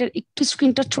পার্টিসিপেন্টের একটু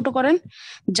স্ক্রিনটা ছোট করেন,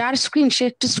 যার স্ক্রিন সে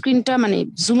একটু স্ক্রিনটা মানে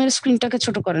জুমের স্ক্রিনটাকে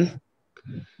ছোট করেন,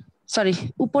 সরি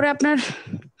উপরে আপনার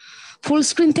ফুল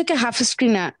স্ক্রিন থেকে হাফ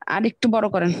স্ক্রিন আর একটু বড়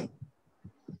করেন,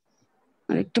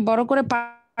 আর একটু বড় করে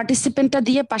পার্টিসিপেন্টটা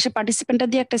দিয়ে পাশে পার্টিসিপেন্টটা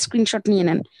দিয়ে একটা স্ক্রিনশট নিয়ে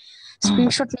নেন।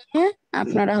 স্ক্রিনশট নিয়ে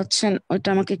আপনারা হচ্ছেন ওইটা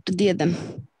আমাকে একটু দিয়ে দেন।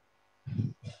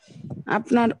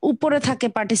 আপনার উপরে থাকে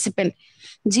পার্টিসিপেন্ট,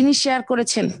 যিনি শেয়ার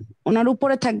করেছেন ওনার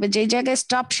উপরে থাকবে, যে জায়গায়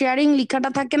স্টপ শেয়ারিং লেখাটা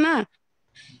থাকে না,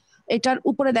 এটার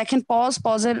উপরে দেখেন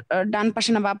পজের ডান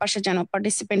পাশে না বাম পাশে যেন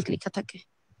পার্টিসিপেন্ট লেখা থাকে।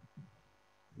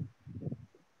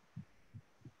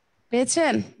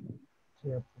 পেয়েছেন?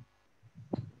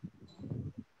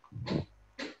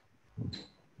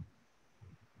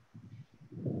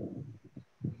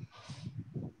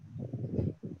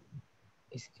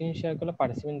 স্ক্রিন শেয়ার করলে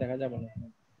পার্টিসিপেন্ট দেখা যাবে না।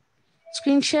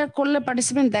 স্ক্রিন শেয়ার করলে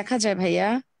পার্টিসিপেন্ট দেখা যায় ভাইয়া।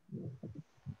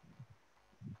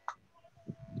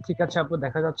 ঠিক আছে আপু,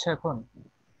 দেখা যাচ্ছে এখন?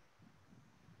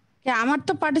 আমার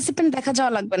তো পার্টিসিপেন্ট দেখা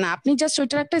যাওয়া লাগবে না, আপনি জাস্ট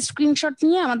ওইটার একটা স্ক্রিনশট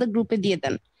নিয়ে আমাদের গ্রুপে দিয়ে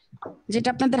দেন, যেটা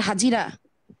আপনাদের হাজিরা।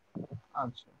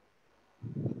 আচ্ছা,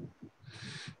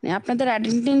 আপনাদের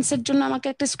অ্যাটেন্ডেন্স এর জন্য আমাকে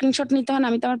একটা স্ক্রিনশট নিতে হয় না,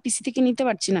 আমি তো আমার পিসি থেকে নিতে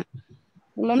পারছি না,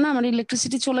 বললাম না আমার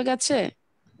ইলেকট্রিসিটি চলে গেছে।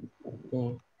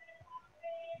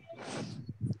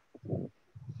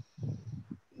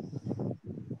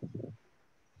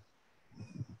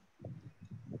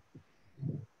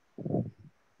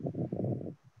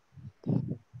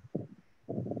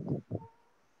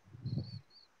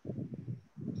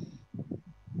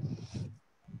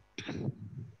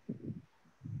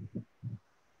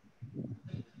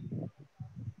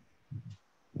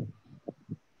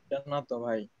 না তো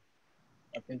ভাই,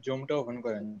 আপনি জুমটা ওপেন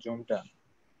করেন, জুমটা।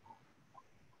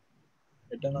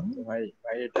 এটা না তো ভাই,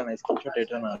 ভাই এটা না, স্ক্রিনশট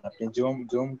এটা না, আপনি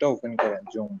জুমটা ওপেন করেন,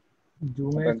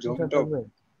 জুমে স্ক্রিনশট হবে?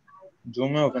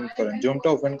 জুমে ওপেন করেন, জুমটা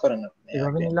ওপেন করেন আপনি।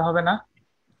 এভাবে নিলে হবে না?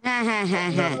 হ্যাঁ হ্যাঁ হ্যাঁ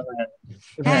না হ্যাঁ না না,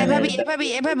 হ্যাঁ, হ্যাঁ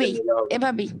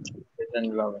এভাবেই। এটা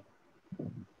নিলে হবে।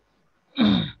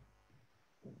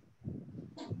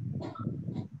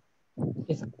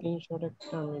 স্ক্রিনশট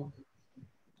একটা আমি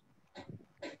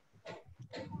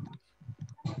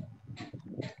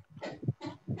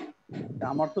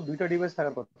আমার তো দুইটা ডিভাইস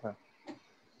থাকার কথা।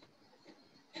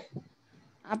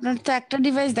 আপনার তো একটা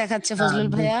ডিভাইস দেখাচ্ছে ফজলুল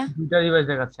ভাইয়া। দুইটা ডিভাইস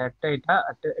দেখাচ্ছে, একটা এটা,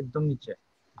 একটা একদম নিচে।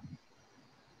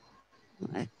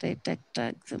 একটা এটা, একটা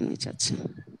একদম নিচে আছে।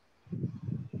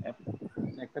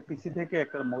 একটা পিসি থেকে,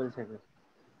 একটা মোবাইল থেকে।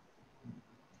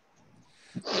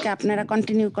 ওকে, আপনারা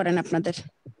কন্টিনিউ করেন আপনাদের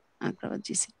আগ্রাবাদ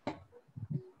জিসি।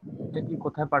 এটা কি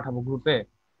কোথায় পাঠাবো, গ্রুপে?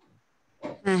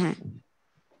 হ্যাঁ হ্যাঁ,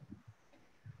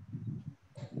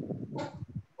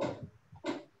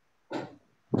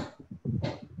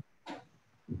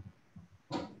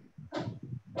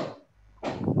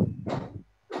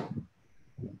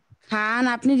 খান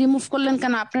আপনি রিমুভ করলেন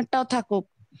কেন? আপনারটাও থাকুক।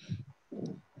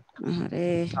 আরে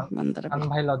বান্দারবান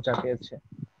ভাই লজ্জা পেয়েছে।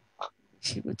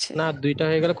 না, দুইটা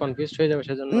হয়ে গেলে কনফিউজ হয়ে যাবে,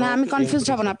 সেজন্য না আমি কনফিউজ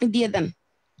হব না, আপনি দিয়ে দেন।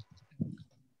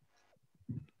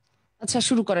 আচ্ছা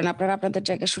শুরু করেন, আপনারা আপনাদের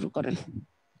জায়গায় শুরু করেন।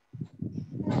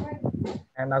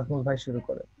 হ্যাঁ নাজমুল ভাই শুরু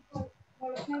করে।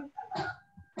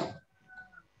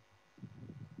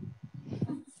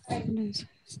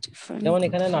 যেমন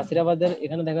এখানে নাসিরাবাদের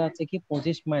এখানে দেখা যাচ্ছে কি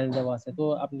 25 মাইল দেওয়া আছে, তো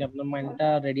আপনি আপনার মাইলটা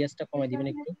রেডিয়াসটা কমাই দিবেন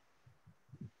একটু।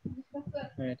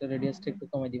 হ্যাঁ, এটা রেডিয়াসটা একটু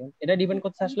কমাই দিবেন। এটা ডিপেন্ড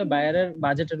করছে আসলে বায়ারের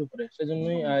বাজেটের উপরে,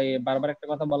 সেজন্যই বারবার একটা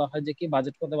কথা বলা হয় যে কি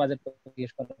বাজেট কত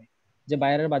জিজ্ঞেস করা হয়, যে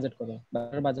বায়ারের বাজেট কত,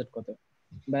 বায়ারের বাজেট কত।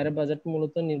 বায়ারের বাজেট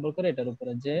মূলত নির্ভর করে এটার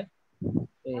উপরে যে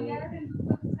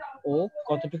ও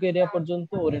কতটুকু এরিয়া পর্যন্ত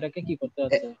ওর এটাকে কি করতে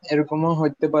হচ্ছে। এরকমও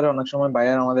হইতে পারে অনেক সময়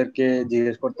বায়ার আমাদেরকে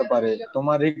জিজ্ঞেস করতে পারে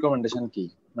তোমার রিকমেন্ডেশন কি,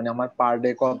 মানে আমার পার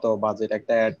ডে কত বাজেট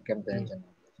একটা অ্যাড ক্যাম্পেইনের জন্য।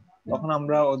 তখন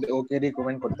আমরা ওকে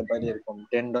রিকমেন্ড করতে পারি এরকম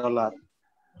 $10।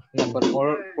 তারপর ওর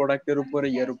প্রোডাক্টের উপরে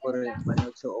উপরে মানে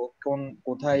হচ্ছে ও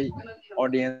কোথায়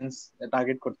অডিয়েন্স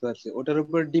টার্গেট করতে যাচ্ছে ওটার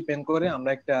উপর ডিপেন্ড করে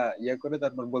আমরা একটা করে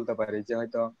তারপর বলতে পারি যে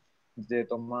হয়তো যে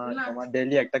তোমার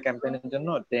ডেইলি একটা ক্যাম্পেইনের জন্য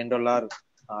 $10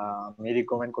 আমি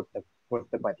রিকমেন্ড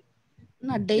করতে পারি।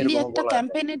 না, ডেইলি এরকমও একটা বলা যায়।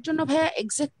 ক্যাম্পেইনের জন্য ভাইয়া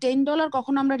এক্সাক্ট $10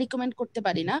 কখনো আমরা রিকমেন্ড করতে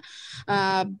পারি না।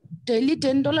 ডেইলি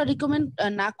 $10 রিকমেন্ড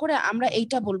না করে আমরা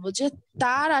এইটা বলবো যে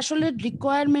তার আসলে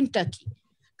রিকোয়ারমেন্টটা কি,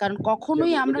 কারণ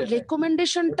কখনোই আমরা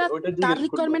রেকমেন্ডেশনটা তার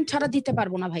রিকোয়ারমেন্ট ছাড়া দিতে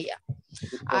পারবো না ভাইয়া।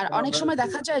 আর অনেক সময়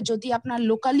দেখা যায় যদি আপনার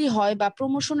লোকালি হয় বা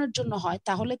প্রমোশনের জন্য হয়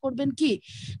তাহলে করবেন কি,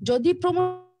 যদি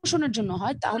প্রমোশনের জন্য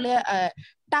হয় তাহলে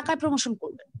টাকায় প্রমোশন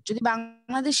করবেন, যদি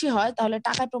বাংলাদেশি হয় তাহলে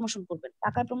টাকায় প্রমোশন করবেন।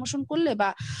 টাকায় প্রমোশন করলে বা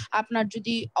আপনার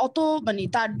যদি অত মানে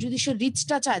তার যদি সে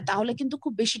রিচটা চায় তাহলে কিন্তু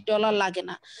খুব বেশি ডলার লাগে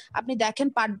না। আপনি দেখেন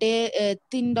পার ডে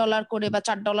 $3 করে বা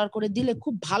 $4 করে দিলে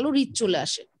খুব ভালো রিচ চলে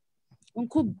আসে এবং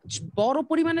খুব বড়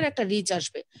পরিমাণের একটা রিচ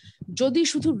আসবে যদি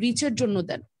শুধু রিচের জন্য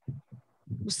দেন,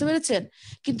 বুঝতে পেরেছেন?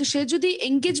 কিন্তু সে যদি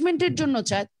এঙ্গেজমেন্টের জন্য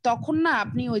চায় তখন না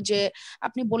আপনি ওই যে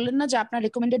আপনি বললেন না যে আপনার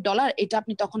রেকমেন্ডেড ডলার, এটা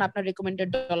আপনি তখন আপনার রেকমেন্ডেড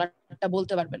ডলারটা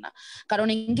বলতে পারবেন না, কারণ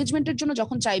এঙ্গেজমেন্টের জন্য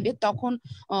যখন চাইবে তখন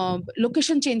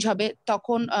লোকেশন চেঞ্জ হবে,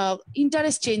 তখন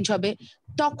ইন্টারেস্ট চেঞ্জ হবে,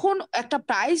 তখন একটা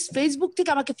প্রাইস ফেসবুক থেকে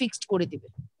আমাকে ফিক্সড করে দিবে,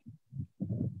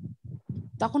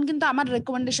 তখন কিন্তু আমার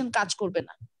রেকমেন্ডেশন কাজ করবে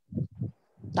না।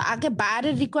 তো আগে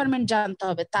বায়ারের রিকোয়ারমেন্ট জানতে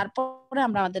হবে, তারপরে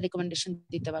আমরা আমাদের রেকমেন্ডেশন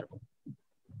দিতে পারবো।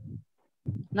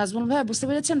 নাজমুল ভাই বুঝতে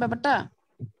পেরেছেন ব্যাপারটা?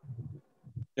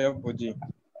 বুঝি।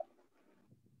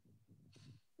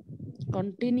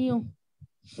 কন্টিনিউ।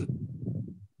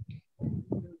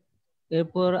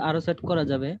 এরপর আরো সেট করা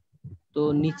যাবে। তো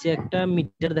নিচে একটা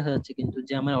মিটার দেখা যাচ্ছে কিন্তু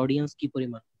যে আমার অডিয়েন্স কি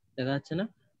পরিমাণ দেখা যাচ্ছে না,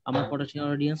 আমার পটেনশিয়াল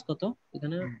অডিয়েন্স কত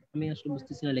এখানে আমি আসলে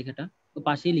বুঝতেছি না লেখাটা। তো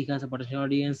পাশেই লেখা আছে পটেনশিয়াল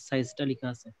অডিয়েন্স সাইজটা লেখা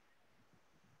আছে,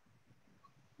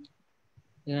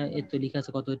 এই তো লেখা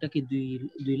আছে কত, এটা কি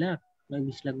 2 লাখ না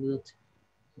 20 লাখ বোঝা যাচ্ছে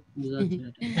না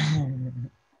এটা,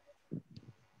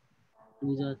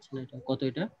 বোঝা যাচ্ছে না এটা কত,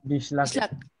 এটা 20 লাখ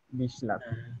 20 লাখ।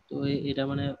 তো এটা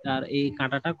মানে আর এই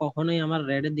কাঁটাটা কখনোই আমার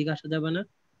রেডের দিকে আসা যাবে না,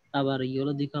 আবার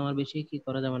ইয়েলোর দিকে আমার বেশি কি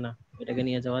করা যাবে না, এটাকে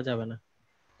নিয়ে যাওয়া যাবে না।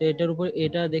 তো এটার উপর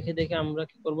এটা দেখে দেখে আমরা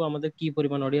কি করব, আমাদের কি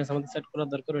পরিমাণ অডিয়েন্স আমাদের সেট করা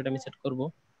দরকার এটা আমি সেট করব।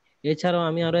 এছাড়াও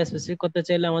আমি আরো স্পেসিফিক করতে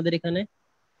চাইলে আমাদের এখানে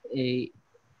এই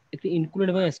একটু ইনক্লুড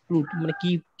এবং এক্সক্লুড মানে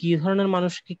কি কি ধরনের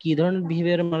মানুষকে, কি ধরনের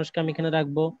বিহেভিয়ারের মানুষকে আমি এখানে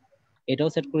রাখবো এটাও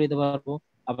সেট করে দিতে পারবো,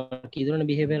 আবার কি ধরনের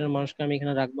বিহেভিয়ারের মানুষকে আমি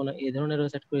এখানে রাখবো না এই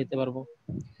ধরনেরও সেট করে দিতে পারবো।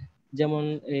 যেমন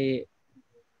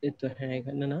এই তো হ্যাঁ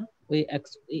এখানে না ওই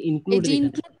ইনক্লুড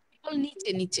নিচে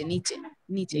নিচে নিচে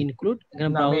নিচে ইনক্লুড এখানে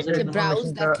ব্রাউজ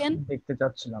দেখেন দেখতে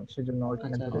চাচ্ছিলাম সেজন্য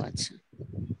ওইখানে আচ্ছা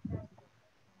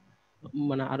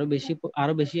মানে আরো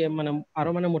বেশি মানে আরো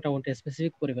মানে মোটামুটি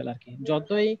স্পেসিফিক করে ফেলা আর কি।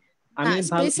 যতই আমি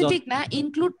স্পেসিফিক না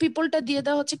ইনক্লুড পিপলটা দিয়ে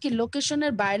দেওয়া হচ্ছে কি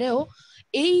লোকেশনের বাইরেও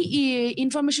এই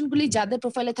ইনফরমেশন গুলি যাদের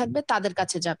প্রোফাইলে থাকবে তাদের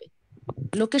কাছে যাবে,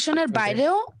 লোকেশনের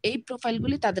বাইরেও এই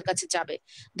প্রোফাইলগুলি তাদের কাছে যাবে।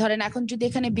 ধরেন এখন যদি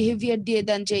এখানে বিহেভিয়ার দিয়ে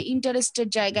দেন যে ইন্টারেস্টের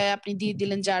জায়গায় আপনি দিয়ে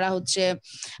দিলেন যারা হচ্ছে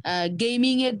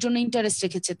গেমিং এর জন্য ইন্টারেস্ট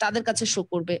রেখেছে তাদের কাছে শো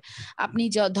করবে। আপনি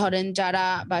ধরেন যারা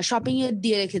বা শপিং এর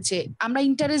দিয়ে রেখেছে, আমরা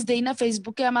ইন্টারেস্ট দেই না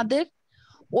ফেসবুকে, আমাদের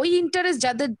ওই ইন্টারেস্ট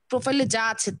যাদের প্রোফাইলে যা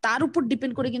আছে তার উপর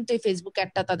ডিপেন্ড করে কিন্তু এই ফেসবুক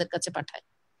অ্যাডটা তাদের কাছে পাঠায়।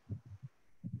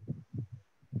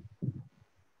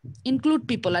 ইনক্লুড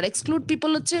পিপল আর এক্সক্লুড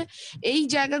পিপল হচ্ছে এই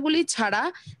জায়গাগুলি ছাড়া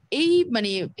এই মানে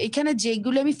এখানে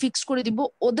যেগুলো আমি ফিক্স করে দিব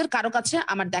ওদের কারো কাছে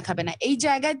আমার দেখাবে না, এই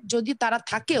জায়গায় যদি তারা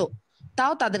থাকেও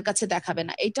তাও তাদের কাছে দেখাবে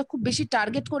না। এটা খুব বেশি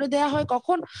টার্গেট করে দেয়া হয়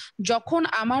কখন, যখন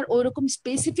আমার ওইরকম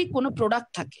স্পেসিফিক কোনো প্রোডাক্ট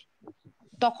থাকে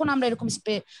তখন আমরা এরকম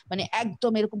মানে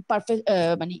একদম এরকম পারফেক্ট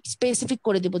মানে স্পেসিফিক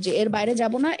করে দিব যে এর বাইরে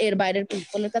যাব না, এর বাইরের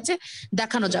পিপলের কাছে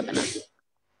দেখানো যাবে না।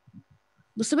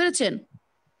 বুঝতে পেরেছেন?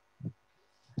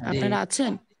 আপনারা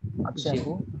আছেন? আচ্ছা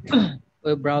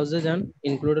ওই ব্রাউজারে যান,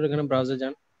 ইনক্লুডের এখানে ব্রাউজারে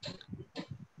যান,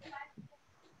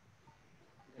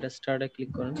 এটা স্টার্টে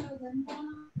ক্লিক করেন।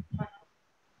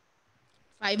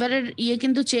 ফাইবারের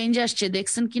কিন্তু চেঞ্জ আসছে,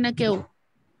 দেখছেন কিনা কেউ?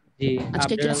 জি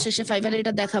আজকে ক্লাস শেষে ফাইবারে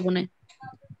এটা দেখাবো না,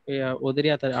 ওদেরই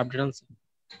আপডেট আনছে।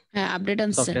 হ্যাঁ আপডেট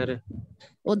আনছে,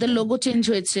 ওদের লোগো চেঞ্জ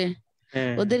হয়েছে,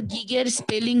 ওদের গিগের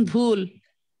স্পেলিং ভুল,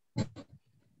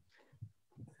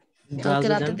 কালকে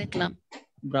রাতে দেখলাম।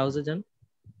 ব্রাউজারে যান,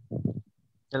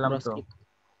 চলাম তো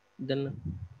দেন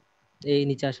এই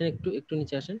নিচে আসেন, একটু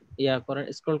নিচে আসেন, করেন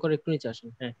স্ক্রল করে একটু নিচে আসেন।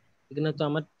 হ্যাঁ এখানে তো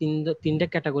আমার তিনটা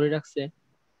ক্যাটাগরি রাখছে।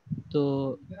 তো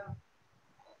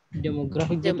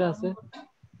ডেমোগ্রাফিক যেটা আছে,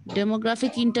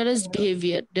 ডেমোগ্রাফিক, ইন্টারেস্ট,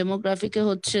 বিহেভিয়ার। ডেমোগ্রাফিকে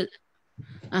হচ্ছে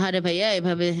আরে ভাইয়া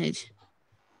এভাবে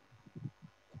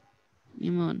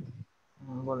ইমন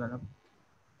বলেন,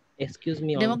 এক্সকিউজ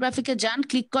মি, ডেমোগ্রাফিকে যান,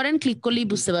 ক্লিক করেন, ক্লিক করলেই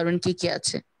বুঝতে পারবেন কি কি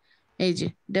আছে। এই যে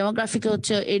ডেমোগ্রাফিকে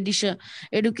হচ্ছে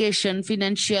education,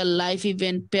 financial, life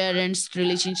event, parents,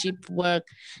 relationship, work.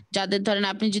 যাদের ধরেন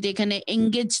আপনি যদি এখানে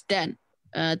এঙ্গেজ দেন,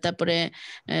 তারপরে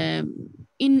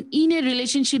ইন এ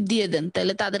রিলেশনশিপ দিয়ে দেন,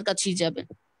 তাহলে তাদের কাছেই যাবে।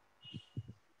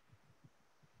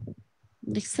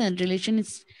 দেখছেন রিলেশন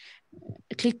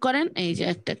ক্লিক করেন, এই যে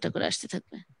একটা একটা করে আসতে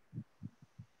থাকবে।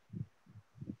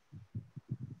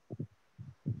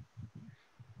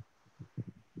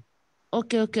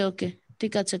 ওকে ওকে ওকে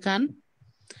ঠিক আছে খান।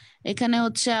 এখানে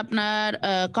হচ্ছে আপনার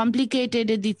কমপ্লিকেটেড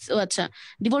আচ্ছা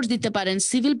ডিভোর্স দিতে পারেন,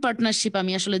 সিভিল পার্টনারশিপ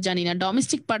আমি আসলে জানি না,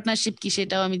 ডোমেস্টিক পার্টনারশিপ কি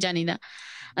সেটাও আমি জানি না।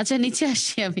 আচ্ছা নিচে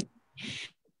আসছি আমি,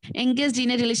 এঙ্গেজড ইন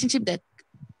এ রিলেশনশিপ দেখ,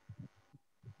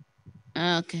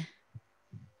 ওকে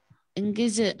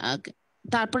এঙ্গেজ,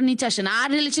 তারপর নিচে আসেন, আর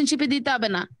রিলেশনশিপে দিতে হবে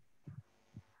না,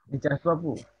 নিচে আসবো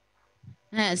আপু।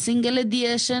 হ্যাঁ সিঙ্গেলে দিয়ে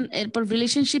আসেন। এরপর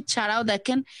রিলেশনশিপ ছাড়াও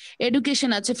দেখেন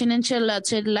এডুকেশন আছে, ফিনান্সিয়াল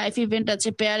আছে, লাইফ ইভেন্ট আছে,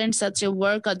 প্যারেন্টস আছে,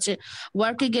 ওয়ার্ক আছে।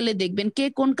 ওয়ার্কে গেলে দেখবেন কে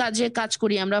কোন কাজে কাজ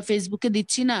করি, আমরা ফেসবুকে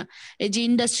দিচ্ছি না এই যে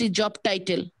industry, job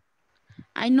title.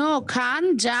 I know খান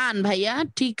যান ভাইয়া,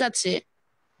 ঠিক আছে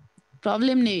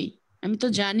প্রবলেম নেই, আমি তো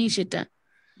জানি সেটা।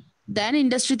 দেন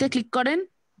ইন্ডাস্ট্রিতে ক্লিক করেন,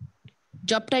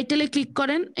 জব টাইটেলে ক্লিক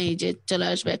করেন, এই যে চলে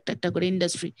আসবে একটা একটা করে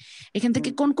ইন্ডাস্ট্রি। এখান থেকে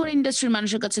কোন কোন ইন্ডাস্ট্রির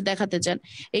মানুষের কাছে দেখাতে চান।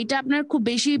 এইটা আপনার খুব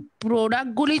বেশি প্রোডাক্ট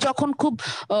গুলি যখন খুব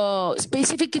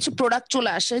স্পেসিফিক কিছু প্রোডাক্ট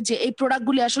চলে আসে যে এই প্রোডাক্ট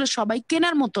গুলি আসলে সবাই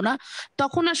কেনার মতো না,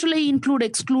 তখন আসলে ইনক্লুড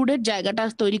এক্সক্লুডের জায়গাটা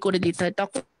তৈরি করে দিতে হয়,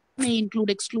 তখন ইনক্লুড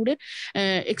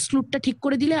এক্সক্লুডটা ঠিক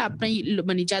করে দিলে আপনি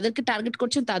মানে যাদেরকে টার্গেট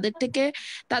করছেন তাদের থেকে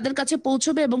তাদের কাছে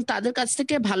পৌঁছবে এবং তাদের কাছ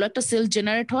থেকে ভালো একটা সেল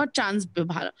জেনারেট হওয়ার চান্স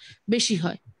বেশি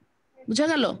হয়। বুঝা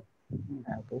গেল?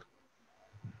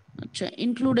 আচ্ছা,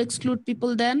 ইনক্লুড এক্সক্লুড পিপল,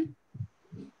 দেন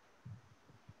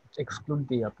এক্সক্লুড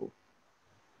দিই আপু।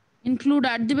 ইনক্লুড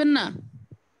আর দিবেন না?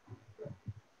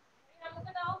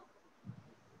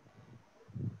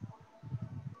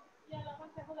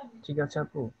 ঠিক আছে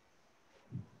আপু,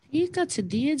 ঠিক আছে,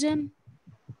 দিয়ে যান।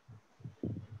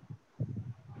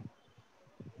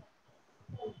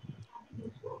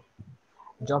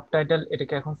 জব টাইটেল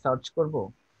এটাকে এখন সার্চ করব।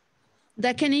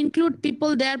 দেখেন ইনক্লুড পিপল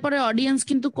দেওয়ার পরে অডিয়েন্স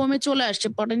কিন্তু কমে চলে আসছে,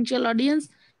 পটেনশিয়াল অডিয়েন্স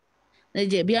এই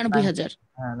যে 92,000।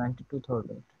 হ্যাঁ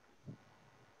 92,000।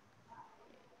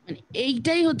 মানে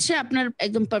এইটাই হচ্ছে আপনার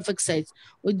একদম পারফেক্ট সাইজ।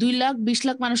 ওই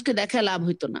 2,20,00,000 মানুষকে দেখায় লাভ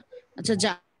হইতো না। আচ্ছা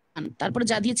যান, তারপরে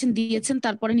যা দিয়েছেন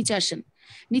তারপরে নিচে আসেন।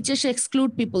 নিচে এসে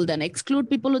এক্সক্লুড পিপল দেন। এক্সক্লুড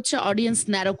পিপল হচ্ছে অডিয়েন্স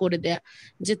ন্যারো করে দেয়া,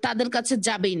 যে তাদের কাছে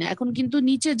যাবেই না। এখন কিন্তু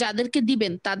নিচে যাদেরকে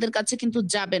দিবেন তাদের কাছে কিন্তু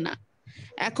যাবে না।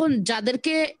 এখন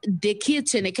যাদেরকে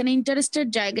দেখিয়েছেন এখানে ইন্টারেস্টেড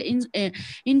জায়গা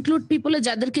ইনক্লুড পিপলে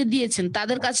যাদেরকে দিয়েছেন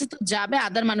তাদের কাছে তো যাবে,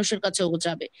 আদার মানুষের কাছেও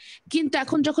যাবে। কিন্তু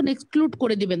এখন যখন এক্সক্লুড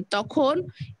করে দিবেন তখন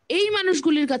এই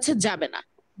মানুষগুলির কাছে যাবে না।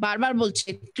 বারবার বলছি,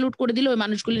 এক্সক্লুড করে দিলে ওই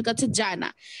মানুষগুলির কাছে যায় না।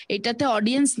 এটাতে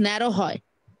অডিয়েন্স ন্যারো হয়।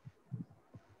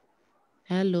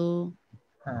 হ্যালো,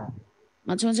 হ্যাঁ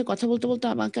মাঝে মাঝে কথা বলতে বলতে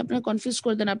আমাকে আপনারা কনফিউজ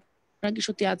করে দেন, আপনারা কি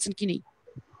সত্যি আছেন কি নেই।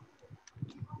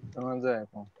 শোনা যায়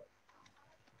এখন?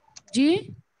 জি,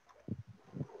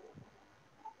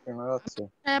 শোনা যাচ্ছে?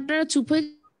 আপনারা চুপ হয়ে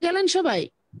গেলেন সবাই।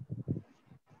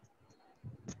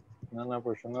 না না,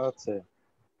 শোনা যাচ্ছে।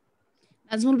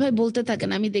 নাজমুল ভাই বলতে থাকেন,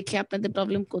 আমি দেখি আপনাদের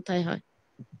প্রবলেম কোথায় হয়।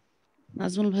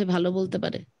 নাজমুল ভাই ভালো বলতে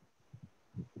পারে।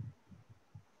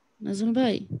 নাজমুল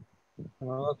ভাই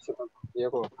শোনা যাচ্ছে? ইয়ে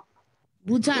করো।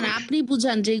 বুঝান, আপনি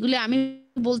বুঝান, যেগুলি আমি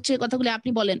বলছি এই কথাগুলি আপনি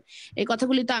বলেন। এই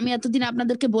কথাগুলি তো আমি এতদিন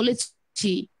আপনাদেরকে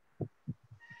বলেছি।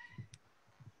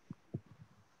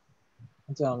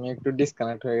 আচ্ছা, আমি একটু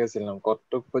ডিসকানেক্ট হয়ে গেছিলাম।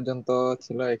 কতটুক পর্যন্ত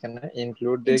ছিল এখানে?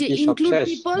 ইনক্লুড যে কি সব ইনক্লুড শেষ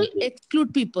পিপল, নাকি? এক্সক্লুড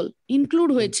পিপল, ইনক্লুড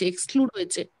হয়েছে, এক্সক্লুড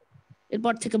হয়েছে,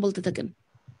 এরপর থেকে বলতে থাকেন।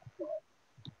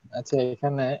 আচ্ছা,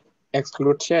 এখানে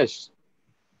এক্সক্লুড শেষ।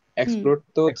 এক্সক্লুড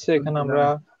তো হচ্ছে এখানে আমরা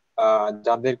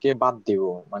যাদেরকে বাদ দিব,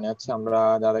 মানে হচ্ছে আমরা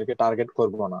যাদেরকে টার্গেট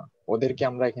করব না ওদেরকে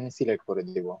আমরা এখানে সিলেক্ট করে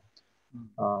দিব।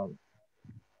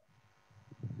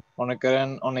 মনে করেন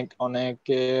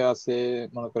অনেকে আছে,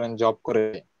 মনে করেন জব করে,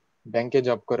 ব্যাংকে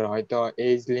জব করে, হয়তো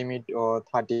এজ লিমিট ও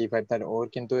 35 ওর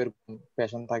কিন্তু এরকম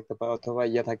প্যাশন থাকতে পারে অথবা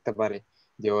ইয়ে থাকতে পারে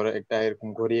যে ওর একটা এরকম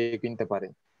ঘড়িয়ে কিনতে পারে।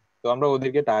 তো আমরা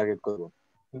ওদেরকে টার্গেট করব।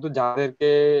 কিন্তু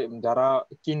যারা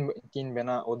কিনবে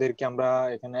না ওদেরকে আমরা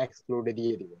এখানে এক্সক্লুডে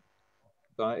দিয়ে দিব।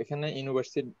 তো এখানে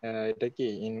ইউনিভার্সিটি এটা কি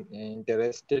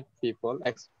ইন্টারেস্টেড পিপল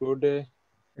এক্সক্লুড,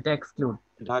 এটা এক্সক্লুড,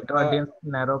 এটা ঢাকা, অডিয়েন্স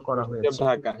ন্যারো করা হয়েছে।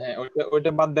 ঢাকা, হ্যাঁ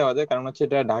ওইটা বাদ দেওয়া যায়, কারণ হচ্ছে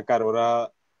এটা ঢাকার, ওরা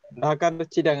ঢাকার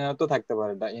চিটাগাং তো থাকতে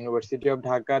পারে, ইউনিভার্সিটি অফ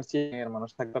ঢাকার চিটাগাং এর মানুষ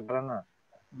থাকতে পারে না।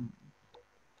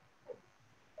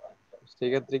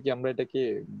 সেক্ষেত্রে কি আমরা এটা কি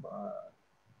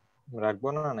রাখবো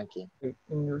না নাকি?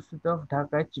 ইউনিভার্সিটি অফ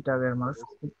ঢাকায় চিটাগাংয়ের মানুষ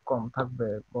খুব কম থাকবে,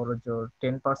 বড় জোর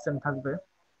 10% থাকবে।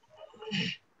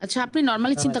 আচ্ছা, আপনি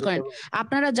নর্মালি চিন্তা করেন,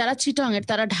 আপনারা যারা চিটাং এর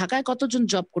তারা ঢাকায় কতজন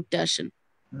জব করতে আসেন?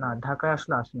 না, ঢাকায়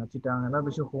আসলে আসে না, চিটাগাংয়েরা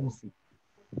বেশি হোমসি।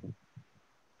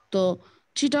 তো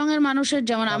চিটাং এর মানুষের,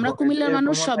 যেমন আমরা কুমিল্লার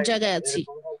মানুষ সব জায়গায় আছি।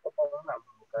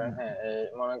 হ্যাঁ,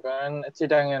 মনে করেন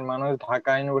চিটাগাং এর মানুষ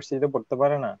ঢাকা ইউনিভার্সিটিতে পড়তে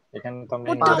পারে না, এখানে তো আমরা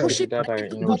ইউনিভার্সিটিটা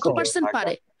কত পার্সেন্ট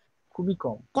পারে? খুবই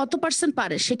কম। কত পার্সেন্ট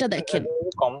পারে সেটা দেখেন।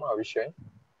 কম অবশ্যই।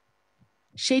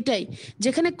 সেইটাই,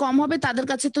 যেখানে কম হবে তাদের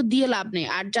কাছে তো দিয়ে লাভ নেই।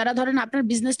 আর যারা ধরেন আপনার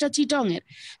বিজনেসটা চিটং এর,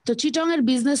 তো চিটং এর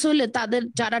বিজনেস হইলে তাদের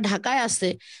যারা ঢাকায় আছে,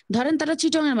 ধরেন তারা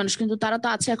চিটং এর মানুষ কিন্তু তারা তো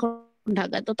আছে এখন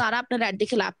ঢাকায়, তো তারা আপনার অ্যাড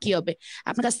দেখে লাভ কি হবে?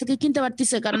 আপনার কাছ থেকে কিনতে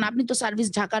পারতেছে, কারণ আপনি তো সার্ভিস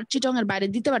ঢাকার চিটং এর বাইরে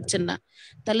দিতে পারছেন না।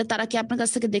 তাহলে তারা কি আপনার কাছ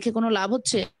থেকে দেখে কোনো লাভ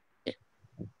হচ্ছে?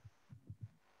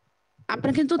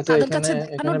 আপনার কিন্তু তাদের কাছে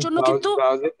দেখানোর জন্য কিন্তু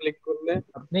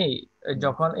আপনি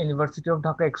যখন ইউনিভার্সিটি অফ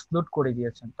ঢাকা এক্সক্লুড করে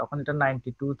দিয়েছেন তখন এটা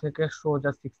 92 থেকে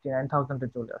সোজা 69,000 এ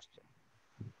চলে আসছে,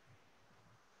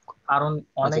 কারণ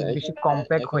অনেক বেশি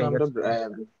কম্প্যাক্ট হয়ে গেছে।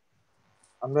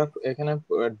 আমরা এখানে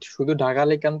শুধু ঢাকা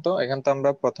লিখান, তো এখানে তো আমরা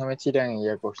প্রথমে চিটাং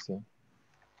ইয়ে করছি,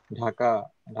 ঢাকা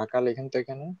ঢাকা লিখেন তো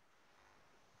এখানে,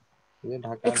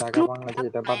 ঢাকা বাংলাদেশ,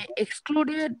 এটা বাদ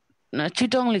এক্সক্লুডেড না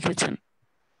চিটং লিখেছেন?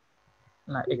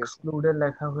 না, এক্সক্লুডেড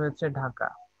লেখা হয়েছে ঢাকা,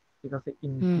 ঠিক আছে,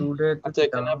 ইনক্লুডেড। আচ্ছা,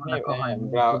 এখানে আপনি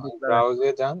ব্রাউজে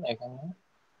যান, এখানে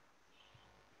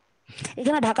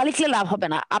ঢাকা লিখলে লাভ হবে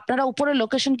না। আপনারা উপরে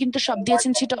লোকেশন কিন্তু সব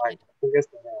দিয়েছেন চিটং, ঠিক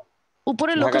আছে,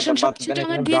 উপরে লোকেশন সব চিটং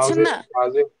এর দিয়েছেন না?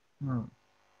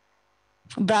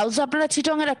 ব্রাউজে আপনারা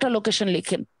চিটং এর একটা লোকেশন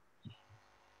লিখেন।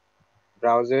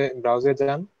 ব্রাউজে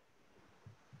যান,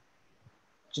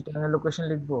 চিটং এর লোকেশন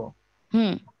লিখবো,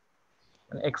 হুম,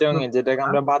 চিটং এ যেটাকে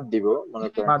আমরা বাদ দিব, মনে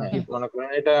করেন বাদ হ্যাঁ, দিব। মনে করেন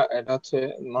এটা হচ্ছে,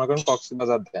 মনে করেন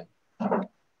কক্সবাজার দেন,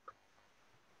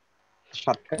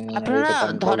 সাতকানিয়া আপনারা দিতে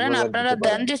পারেন, ধরেন কক্সবাজার আপনারা দিতে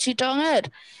দেন পারেন। যে চিটং এর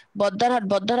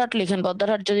বদ্দারহাট লিখেন,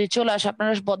 বদ্দারহাট যদি চলে আসে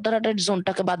আপনারা বদ্দারহাটের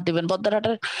জোনটাকে বাদ দিবেন।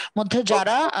 বদ্দারহাটের মধ্যে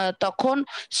যারা তখন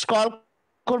স্ক্রল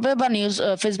করবে বা নিউজ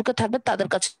ফেসবুকে থাকবে তাদের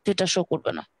কাছে এটা শো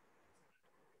করবে না।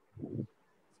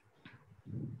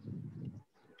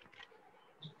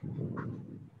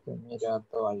 এটা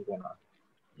তো আসবে না,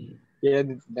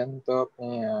 দেন তো আপনি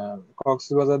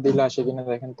কক্সবাজার দিলে আসে কিনা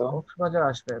দেখেন তো। কক্সবাজার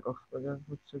আসবে, কক্সবাজার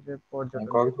হচ্ছে যে পর্যটন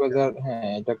কেন্দ্র। কক্সবাজার, হ্যাঁ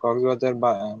এটা কক্সবাজার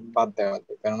বাদ দেওয়া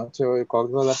আছে, কারণ হচ্ছে ওই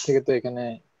কক্সবাজার থেকে তো এখানে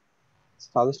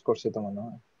সাজেস্ট করছে তো মনে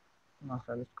হয়। না,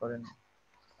 সাজেস্ট করেন।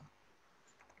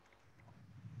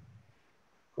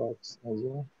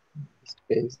 কক্সবাজার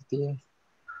স্পেস দিয়ে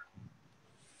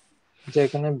যে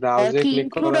এখানে ব্রাউজে কি ক্লিক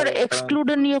ইনক্লুড করার আর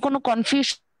এক্সক্লুডের নিয়ে কোনো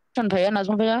কনফিউশন ভাইয়া,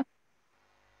 নাজমুল ভাইয়া?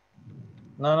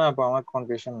 না না আপু, আমার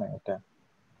কনফিউশন নাই এটা।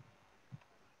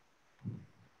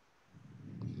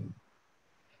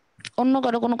 অন্য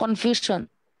কারো কোনো কনফিউশন?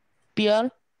 পিয়ার?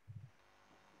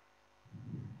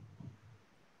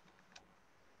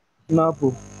 না আপু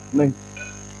নাই।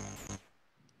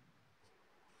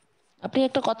 আপনি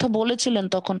একটা কথা বলেছিলেন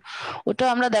তখন, ওটা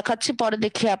আমরা দেখাচ্ছি, পরে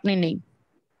দেখি আপনি নেই।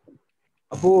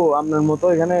 আপু আপনার মতো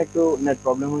এখানে একটু নেট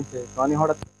প্রবলেম হয়েছে, মানে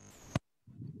হঠাৎ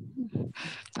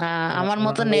আমার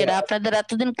মতো নেট, আপনাদের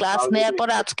এতদিন ক্লাস নেওয়ার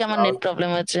পরে আজকে আমার নেট প্রবলেম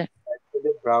হয়েছে।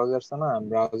 ব্রাউজার আছে না,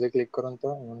 ব্রাউজে ক্লিক করুন তো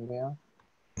ইমন ভাইয়া।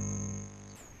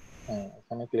 হ্যাঁ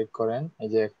এখানে ক্লিক করেন, এই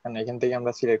যে এখান থেকে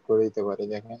আমরা সিলেক্ট করে দিতে পারি,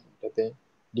 দেখেন এটাতে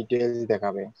ডিটেইলস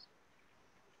দেখাবে।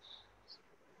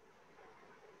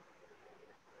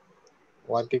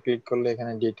 ওয়ার্কে ক্লিক করলে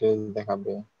এখানে ডিটেইলস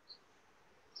দেখাবে,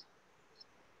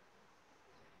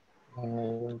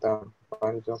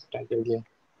 তারপর জব টাইটেল দিয়ে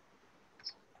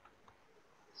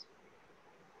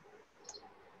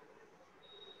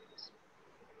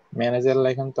ম্যানেজার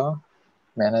লেখেন তো,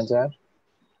 ম্যানেজার।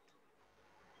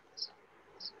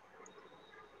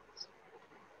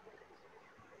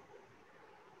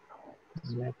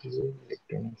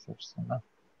 ইলেকট্রনিক্স আসছে না,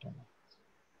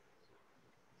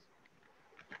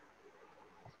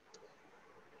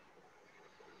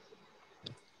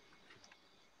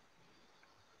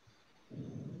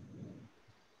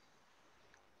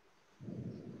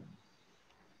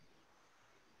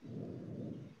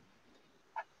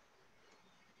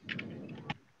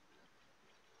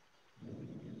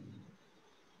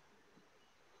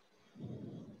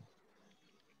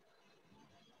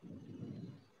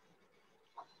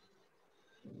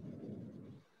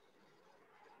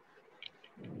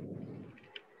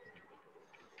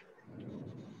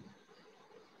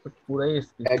 পুরাই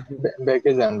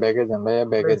ব্যাকে যান ভাইয়া,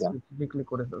 ব্যাকে যান। স্পেসিফিকলি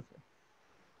করে ফেলছে।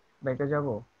 ব্যাকে যাব?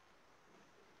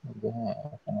 হ্যাঁ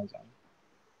এখানে যান,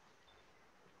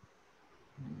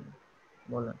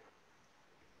 বলেন।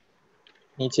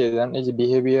 নিচে যান, এই যে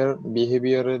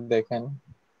বিহেভিয়ারে দেখেন,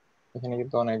 এখানে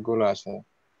কিন্তু অনেকগুলো আছে।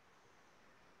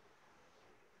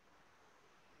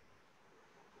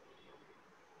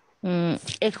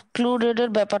 এক্সক্লুডেড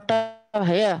এর ব্যাপারটা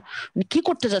ভাইয়া কি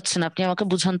করতে যাচ্ছেন আপনি, আমাকে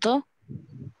বুঝান তো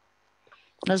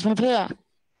নাজমুল ভাইয়া।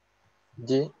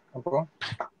 জি আপু,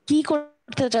 কি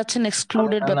করতে যাচ্ছেন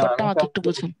এক্সক্লুডেড ব্যাপারটা আমাকে একটু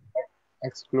বুঝান।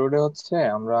 এক্সক্লুডে হচ্ছে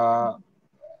আমরা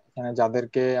এখানে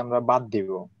যাদেরকে আমরা বাদ দিব,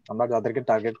 আমরা যাদেরকে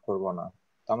টার্গেট করব না,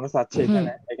 তো আমরা চাচ্ছি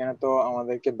এখানে তো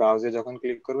আমাদেরকে ব্রাউজে যখন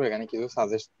ক্লিক করবো এখানে কিছু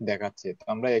সাজেস্ট দেখাচ্ছে, তো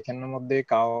আমরা এখানের মধ্যে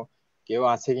কেউ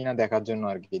আছে কিনা দেখার জন্য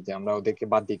আর কি, যে আমরা ওদেরকে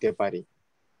বাদ দিতে পারি।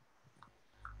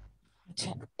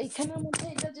 আচ্ছা, এখানের মধ্যে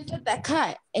এটা যেটা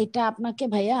দেখায়, এটা আপনাকে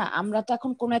ভাইয়া, আমরা তো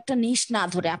এখন কোনো একটা নিশ না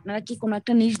ধরে, আপনারা কি কোনো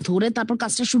একটা নিশ ধরে তারপর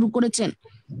কাজটা শুরু করেছেন?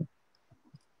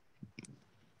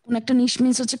 কোন একটা নিশ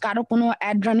মিন্স হচ্ছে কারো কোনো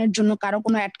অ্যাড রানের জন্য, কারো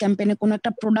কোনো অ্যাড ক্যাম্পেইনে কোনো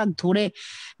একটা প্রোডাক্ট ধরে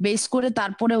বেস করে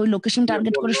তারপরে ওই লোকেশন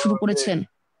টার্গেট করে শুরু করেছেন।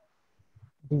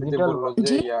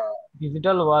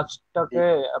 ডিজিটাল ওয়াচটাকে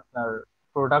আপনার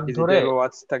প্রোডাক্ট ধরে ডিজিটাল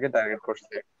ওয়াচটাকে টার্গেট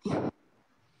করছে।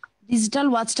 ডিজিটাল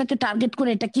ওয়াচটাকে টার্গেট করে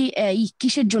এটা কি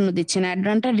কিসের জন্য দিচ্ছেন? অ্যাড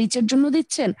রানটা রিচের জন্য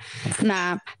দিচ্ছেন না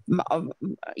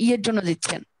ইয়ের জন্য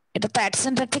দিচ্ছেন? এটা তো অ্যাড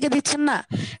সেন্টার থেকে দিচ্ছেন না,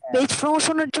 পেজ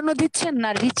প্রমোশনের জন্য দিচ্ছেন না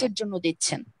রিচের জন্য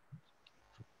দিচ্ছেন?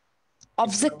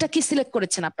 অবজেক্টটা কি সিলেক্ট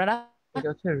করেছেন আপনারা? এটা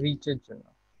হচ্ছে রিচের জন্য।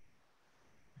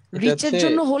 রিচের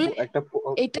জন্য হলে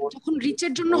এটা যখন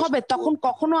রিচের জন্য হবে তখন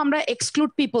কখনো আমরা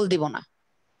এক্সক্লুড পিপল দিব না।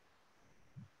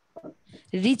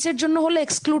 রিচের জন্য হলে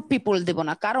এক্সক্লুড পিপল দেব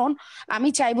না, কারণ আমি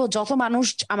চাইবো যত মানুষ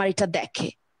আমার এটা দেখে,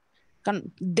 কারণ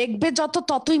দেখবে যত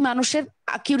ততই মানুষের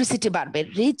অ্যাকিউরেসিটি বাড়বে।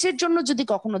 রিচের জন্য যদি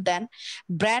কখনো দেন,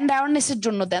 ব্র্যান্ড অ্যাওয়ারনেসের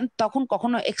জন্য দেন, তখন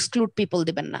কখনো এক্সক্লুড পিপল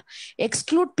দিবেন না।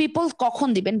 এক্সক্লুড পিপল কখন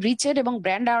দিবেন? রিচের এবং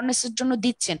ব্র্যান্ড অ্যাওয়ারনেসের জন্য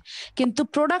দিচ্ছেন, কিন্তু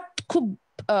প্রোডাক্ট খুব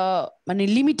মানে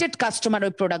লিমিটেড কাস্টমার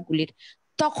ওই প্রোডাক্টগুলির,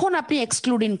 তখন আপনি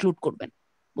এক্সক্লুড ইনক্লুড করবেন।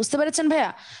 বুঝতে পেরেছেন ভাইয়া?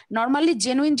 নরমালি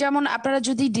জেনুইন যেমন আপনারা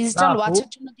যদি ডিজিটাল ওয়াচের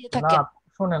জন্য দিয়ে থাকেন,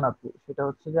 শোনেন আপু, সেটা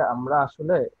হচ্ছে যে আমরা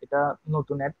আসলে এটা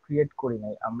নতুন অ্যাড ক্রিয়েট করি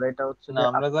নাই, আমরা এটা হচ্ছে না যে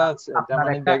আমরা জাস্ট এটা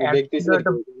মানে দেখতেছি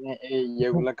এই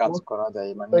ইয়েগুলা কাজ করা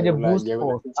যায়, মানে ওই যে এগুলা বুস্ট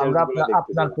ইয়েগুলা পোস্ট, ফিচারস আমরা গুলো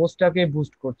আপনার দেখতেছি। পোস্টটাকে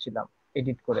বুস্ট করছিলাম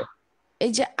এডিট করে।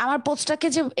 এই যে আমার পোস্টটাকে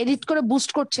যে এডিট করে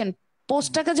বুস্ট করছেন,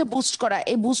 পোস্টটাকে যে বুস্ট করা,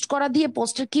 এই বুস্ট করা দিয়ে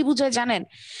পোস্টের কি বুঝায় জানেন?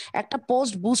 একটা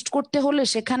পোস্ট বুস্ট করতে হলে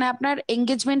সেখানে আপনার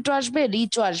এঙ্গেজমেন্টও আসবে,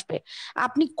 রিচও আসবে।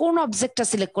 আপনি কোন অবজেক্টটা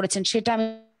সিলেক্ট করেছেন সেটা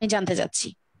আমি জানতে চাচ্ছি।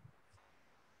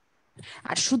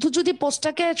 আর শুধু যদি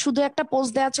পোস্টটাকে শুধু একটা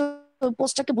পোস্ট দেওয়া আছে, ওই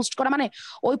পোস্টটাকে বুস্ট করা মানে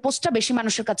ওই পোস্টটা বেশি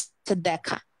মানুষের কাছে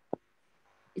দেখা।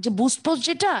 এই যে বুস্ট পোস্ট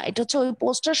যেটা, এটা হচ্ছে ওই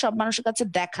পোস্টটা সব মানুষের কাছে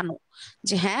দেখানো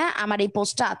যে হ্যাঁ আমার এই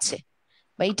পোস্টটা আছে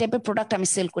বা এই টাইপের প্রোডাক্ট আমি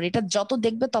সেল করি। এটা যত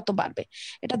দেখবে তত বাড়বে,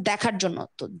 এটা দেখার জন্য।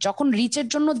 তো যখন রিচের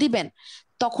জন্য দিবেন,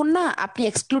 তখন না আপনি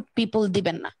এক্সক্লুড পিপল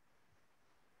দিবেন না।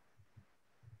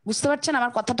 বুঝতে পারছেন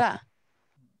আমার কথাটা?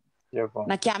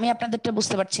 নাকি আমি আপনাদেরটা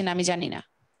বুঝতে পারছি না, আমি জানি না।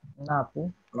 না আপু,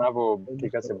 না আপু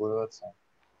ঠিক আছে, বুঝতে পারছি।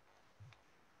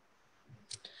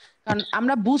 কারণ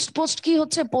আমরা বুস্ট পোস্ট কি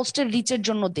হচ্ছে পোস্টের রিচের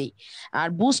জন্য দেই। আর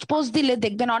বুস্ট পোস্ট দিলে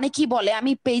দেখবেন অনেকেই বলে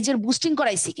আমি পেজের বুস্টিং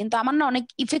করাইছি, কিন্তু আমার না অনেক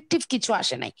ইফেক্টিভ কিছু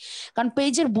আসে নাই। কারণ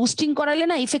পেজের বুস্টিং করালে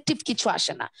না ইফেক্টিভ কিছু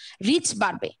আসে না। রিচ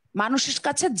বাড়বে, মানুষের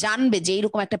কাছে জানবে যে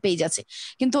এইরকম একটা পেজ আছে,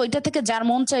 কিন্তু ওইটা থেকে যার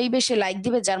মন চাইবে সে লাইক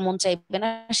দিবে, যার মন চাইবে না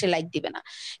সে লাইক দিবে না।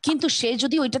 কিন্তু সে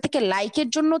যদি ওইটা থেকে লাইকের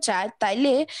জন্য চায়,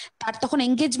 তাইলে তার তখন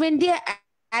এঙ্গেজমেন্ট দিয়ে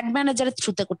অ্যাড ম্যানেজারের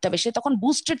থ্রুতে করতে হবে, সে তখন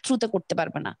বুস্টের থ্রুতে করতে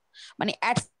পারবে না, মানে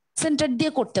অ্যাড সেন্টার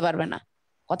দিয়ে করতে পারবে না।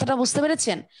 কথাটা বুঝতে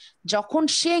পেরেছেন? যখন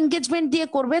সে এঙ্গেজমেন্ট দিয়ে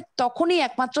করবে, তখনই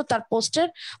একমাত্র তার পোস্টের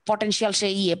পটেনশিয়াল সে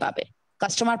পাবে,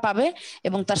 কাস্টমার পাবে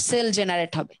এবং তার সেল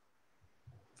জেনারেট হবে।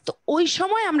 তো ওই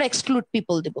সময় আমরা এক্সক্লুড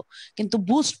পিপল দেব। কিন্তু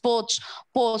বুস্ট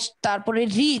পোস্ট তারপরে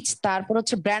রিচ তারপর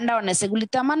হচ্ছে ব্র্যান্ড অ্যাওয়ারনেস,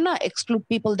 এগুলিতে আমার না এক্সক্লুড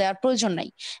পিপল দেওয়ার প্রয়োজন নাই।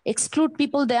 এক্সক্লুড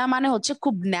পিপল দেয়া মানে হচ্ছে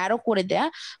খুব ন্যারো করে দেয়া,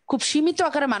 খুব সীমিত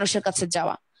আকারে মানুষের কাছে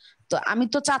যাওয়া। তো আমি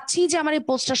তো চাচ্ছি যে আমার এই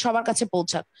পোস্টটা সবার কাছে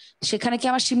পৌঁছাক, সেখানে কি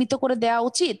আমার সীমিত করে দেওয়া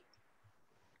উচিত?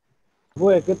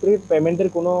 এক্ষেত্রে পেমেন্টের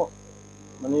কোনো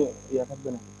মানে ইয়া থাকবে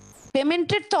না?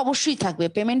 পেমেন্টের তো অবশ্যই থাকবে,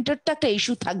 পেমেন্টের তো একটা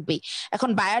ইস্যু থাকবেই। এখন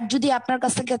বায়ার যদি আপনার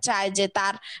কাছ থেকে চায় যে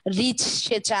তার রিচ,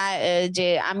 সে চায় যে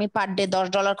আমি পার ডে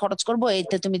 $10 খরচ করব,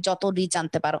 এতে তুমি যত রিচ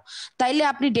আনতে পারো, তাইলে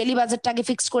আপনি ডেলি বাজেটটাকে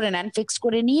ফিক্স করে নেন। ফিক্স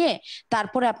করে নিয়ে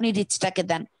তারপরে আপনি রিচটাকে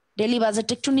দেন। ডেলি বাজেট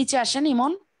একটু নিচে আসেন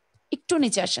ইমন, একটু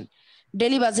নিচে আসেন,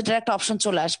 ডেলি বাজেটের একটা অপশন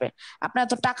চলে আসবে। আপনারা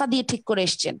তো টাকা দিয়ে ঠিক করে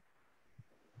এসছেন।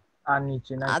 আর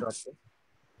নিচে নাই তো।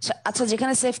 আচ্ছা,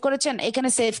 যেখানে সেভ করেছেন এখানে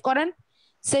সেভ করেন,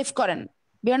 সেভ করেন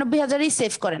 92,000ই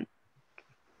সেভ করেন।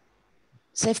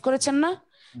 সেভ করেছেন না?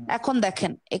 এখন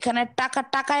দেখেন এখানে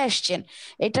টাকায় আসছেন,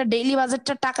 এটা ডেইলি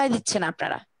বাজেটটা টাকায় দিচ্ছেন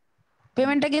আপনারা,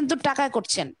 পেমেন্টটা কিন্তু টাকায়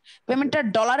করছেন। পেমেন্টটা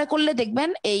ডলারে করলে দেখবেন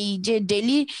এই যে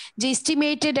ডেইলি যে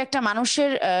এস্টিমেটেড একটা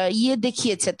মানুষের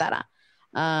দেখিয়েছে তারা,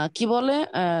 কি বলে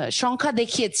সংখ্যা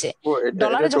দেখিয়েছে,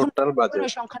 ডলারে যখন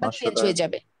ওই সংখ্যাটা চেঞ্জ হয়ে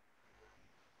যাবে।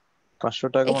 500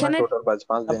 টাকা মানে টোটাল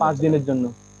 5 দিনের জন্য।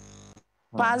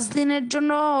 5 দিনের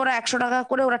জন্য ওরা 100 টাকা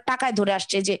করে ওরা টাকায় ধরে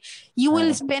আসছে যে you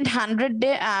will spend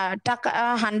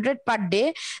 100 per day,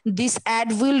 this add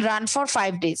will run for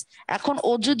 5 days। এখন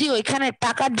ও যদি ওইখানে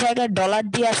টাকার জায়গায় ডলার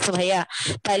দিয়ে আসতো ভাইয়া,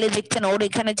 তাহলে দেখতেন ওর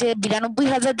এখানে যে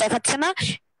 92,000 দেখাচ্ছে না,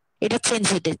 এটা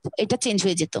চেঞ্জ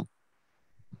হয়ে যেত।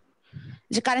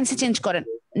 যে কারেন্সি চেঞ্জ করেন,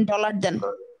 ডলার দেন,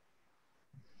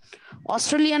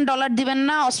 অস্ট্রেলিয়ান ডলার দিবেন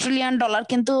না। অস্ট্রেলিয়ান ডলার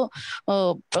কিন্তু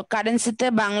কারেন্সিতে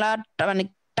বাংলা মানে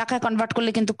টাকায় কনভার্ট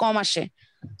করলে কিন্তু কম আসে।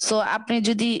 সো আপনি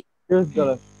যদি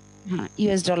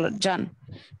ইউএস ডলার যান,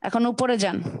 এখন উপরে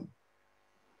যান,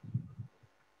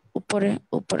 উপরে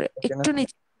একটু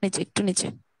নিচে একটু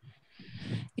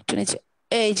নিচে।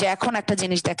 এই যে এখন একটা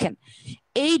জিনিস দেখেন,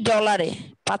 এই ডলারে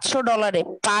 $500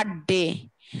 পার ডে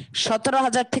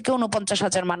 17,000 থেকে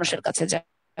 49,000 মানুষের কাছে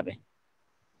যাবে।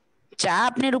 যা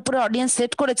আপনার উপরে অডিয়েন্স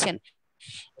সেট করেছেন,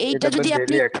 এইটা যদি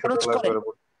আপনি খরচ করেন,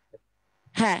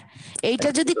 হ্যাঁ এইটা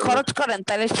যদি খরচ করেন,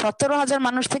 তাহলে 17,000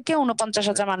 মানুষ থেকে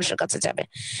 49,000 মানুষের কাছে যাবে।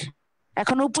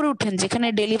 এখন উপরে উঠেন, যেখানে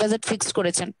ডেইলি বাজেট ফিক্স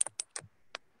করেছেন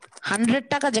 100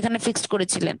 টাকা, যেখানে ফিক্সড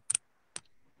করেছিলেন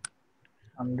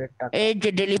 100 টাকা, এই যে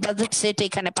ডেইলি বাজেট সেট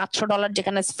এখানে $500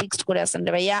 যেখানে ফিক্সড করে আছেন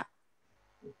রে ভাইয়া,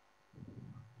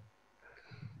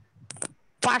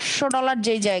 $500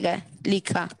 যেই জায়গায়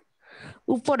লিখা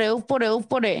উপরে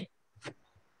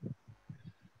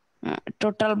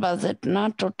টোটাল বাজেট না,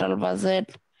 টোটাল বাজেট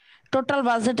টোটাল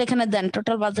বাজেট এখানে দেন,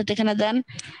 টোটাল বাজেট এখানে দেন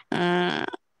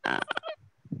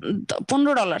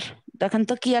 $15। দেখেন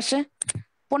তো কি আসে।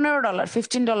 $15,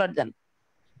 $15 দেন।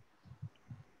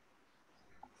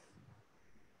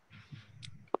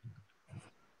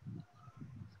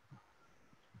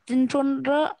 3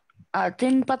 15 আর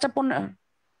 3 5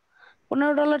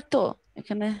 $15 তো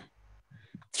এখানে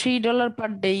 $3 per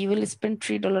day, you will spend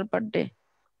 $3 per day.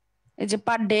 এই যে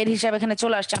পার ডে এর হিসাব এখানে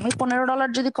চলে আসছে। আমি $15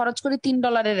 যদি খরচ করি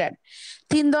 $3 অ্যাড,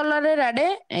 $3 অ্যাডে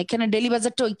এখানে ডেলি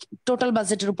বাজেটটা ওই টোটাল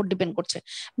বাজেটের উপর ডিপেন্ড করছে।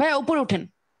 ভাইয়া উপরে উঠেন,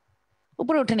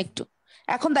 উপরে উঠেন একটু।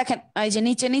 এখন দেখেন এই যে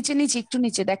নিচে নিচে নিচে একটু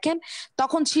নিচে দেখেন,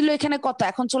 তখন ছিল এখানে কত,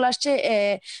 এখন চলে আসছে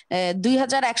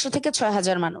 2100 থেকে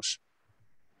 6000 মানুষ।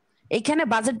 এইখানে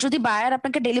বাজেট যদি বায়ার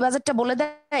আপনাকে ডেলি বাজেটটা বলে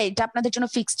দেয়, এটা আপনাদের জন্য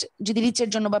ফিক্সড, যদি রিচের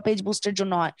জন্য বা পেজ বুস্টের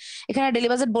জন্য হয়। এখানে ডেলি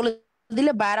বাজেট বলে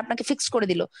দিলে বায়ার আপনাকে ফিক্স করে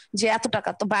দিল যে এত টাকা,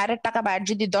 তো বায়ারের টাকা, বায়ার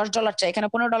যদি $10 চায় এখানে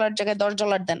 $15 জায়গায়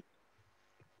 $10 দেন।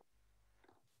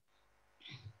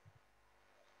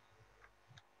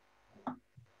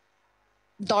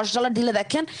 $10 দিলে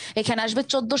দেখেন এখানে আসবে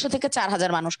 1400 থেকে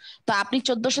 4000 মানুষ। তো আপনি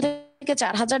 1400 থেকে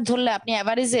 4000 ধরলে আপনি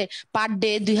অ্যাভারেজে পার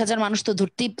ডে 2000 মানুষ তো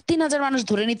ধরতে, 3000 মানুষ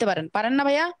ধরে নিতে পারেন, পারেন না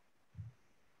ভাইয়া?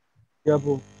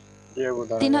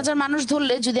 3000 মানুষ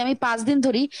ধরলে যদি আমি 5 দিন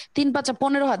ধরি, 3 5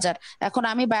 15,000। এখন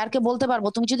আমি বায়ারকে বলতে পারবো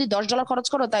তুমি যদি $10 খরচ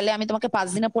করো তাহলে আমি তোমাকে 5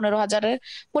 দিনে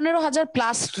 15,000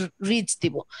 প্লাস রিচ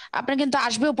দিব। আপনার কিন্তু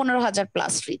আসবেও 15,000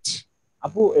 প্লাস রিচ।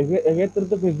 আপু এক্ষেত্রে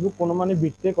তো ফেসবুক কোনো মানে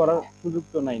বিট্রে করার সুযোগ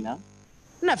তো নাই না?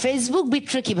 না, ফেসবুক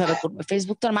বিট্রে কিভাবে করবে?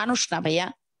 ফেসবুক তো আর মানুষ না ভাইয়া।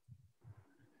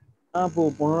 আপু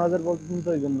 15,000 বলতেছেন তো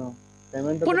এই জন্য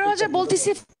 15,000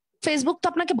 বলতেছি, ফেসবুক তো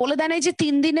আপনাকে বলে দেয় নাই যে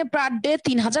 3 দিনে পার ডে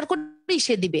 3000 করেই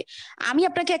সে দিবে। আমি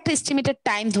আপনাকে একটা এস্টিমেটেড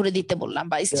টাইম ধরে দিতে বললাম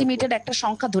বা এস্টিমেটেড একটা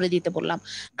সংখ্যা ধরে দিতে বললাম,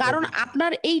 কারণ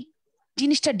আপনার এই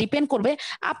জিনিসটা ডিপেন্ড করবে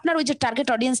আপনার ওই যে টার্গেট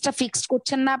অডিয়েন্সটা ফিক্সড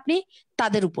করছেন না আপনি,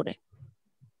 তাদের উপরে।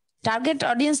 টার্গেট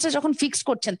অডিয়েন্সটা যখন ফিক্স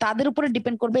করছেন তাদের উপরে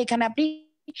ডিপেন্ড করবে এখানে আপনি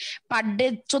পার ডে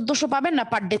 1400 পাবেন না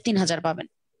পার ডে 3000 পাবেন।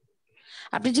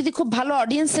 আপনি যদি খুব ভালো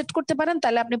অডিয়েন্স সেট করতে পারেন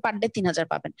তাহলে আপনি পার ডে 3000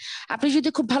 পাবেন। আপনি যদি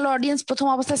খুব ভালো অডিয়েন্স প্রথম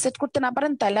অবস্থায় সেট করতে না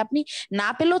পারেন তাহলে আপনি না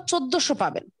পেলেও 1400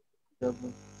 পাবেন।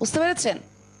 বুঝতে পেরেছেন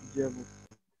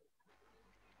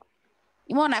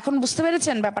ইমন? এখন বুঝতে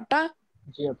পেরেছেন ব্যাপারটা?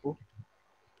 জি আপু।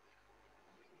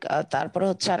 তারপরে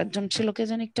হচ্ছে আরেকজন ছিল, কে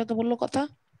জানি একটা তো বললো কথা,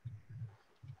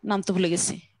 নাম তো ভুলে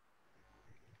গেছি।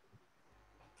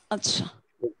 আচ্ছা,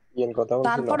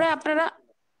 তারপরে আপনারা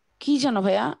কি জানো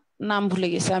ভাইয়া, নাম ভুলে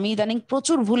গেছে, আমি ইদানিং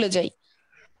প্রচুর ভুলে যাই।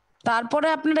 তারপরে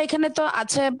আপনারা এখানে তো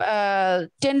আছে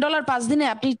 $10 5 দিনে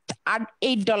আপনি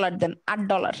 $8 দেন,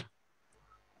 $8।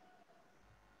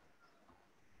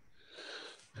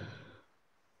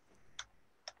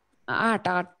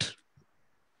 আট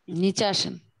নিচে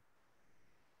আসেন।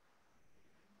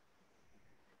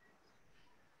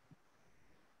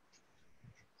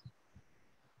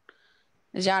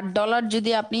 যে $8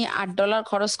 যদি আপনি $8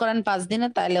 খরচ করেন 5 দিনে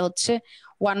তাহলে হচ্ছে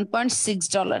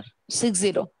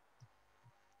 $1.6,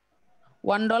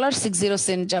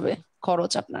 $1.60 যাবে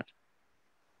খরচ আপনার।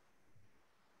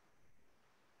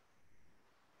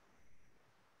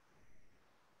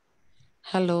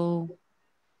 হ্যালো,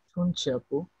 শুনছি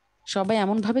আপু। সবাই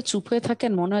এমন ভাবে চুপ হয়ে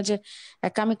থাকেন, মনে হয় যে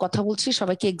একা আমি কথা বলছি,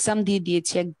 সবাইকে এক্সাম দিয়ে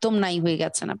দিয়েছি, একদম নাই হয়ে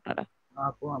গেছেন আপনারা।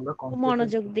 আপু আমরা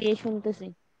মনোযোগ দিয়ে শুনতেছি।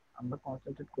 আমরা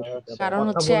কনসেন্ট্রেট করতেছি। কারণ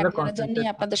হচ্ছে আপনারা জানি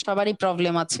আপনাদের সবারই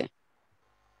প্রবলেম আছে,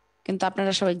 কিন্তু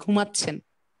আপনারা সবাই ঘুমাচ্ছেন।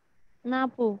 না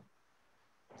আপু,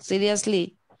 সিরিয়াসলি?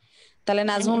 তাহলে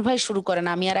নাজমুল ভাই শুরু করেন,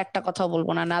 আমি আর একটা কথাও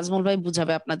বলবো না, নাজমুল ভাই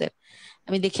বুঝাবে আপনাদের।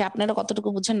 আমি দেখি আপনারা কতটুকু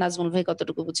বুঝেন, নাজমুল ভাই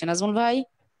কতটুকু বুঝেন। নাজমুল ভাই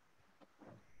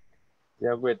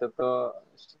এটা তো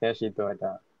শেষই তো,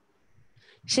 এটা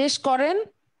শেষ করেন,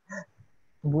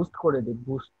 বুস্ট করে দিই,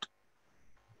 বুস্ট।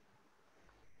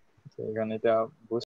 এখানে এটা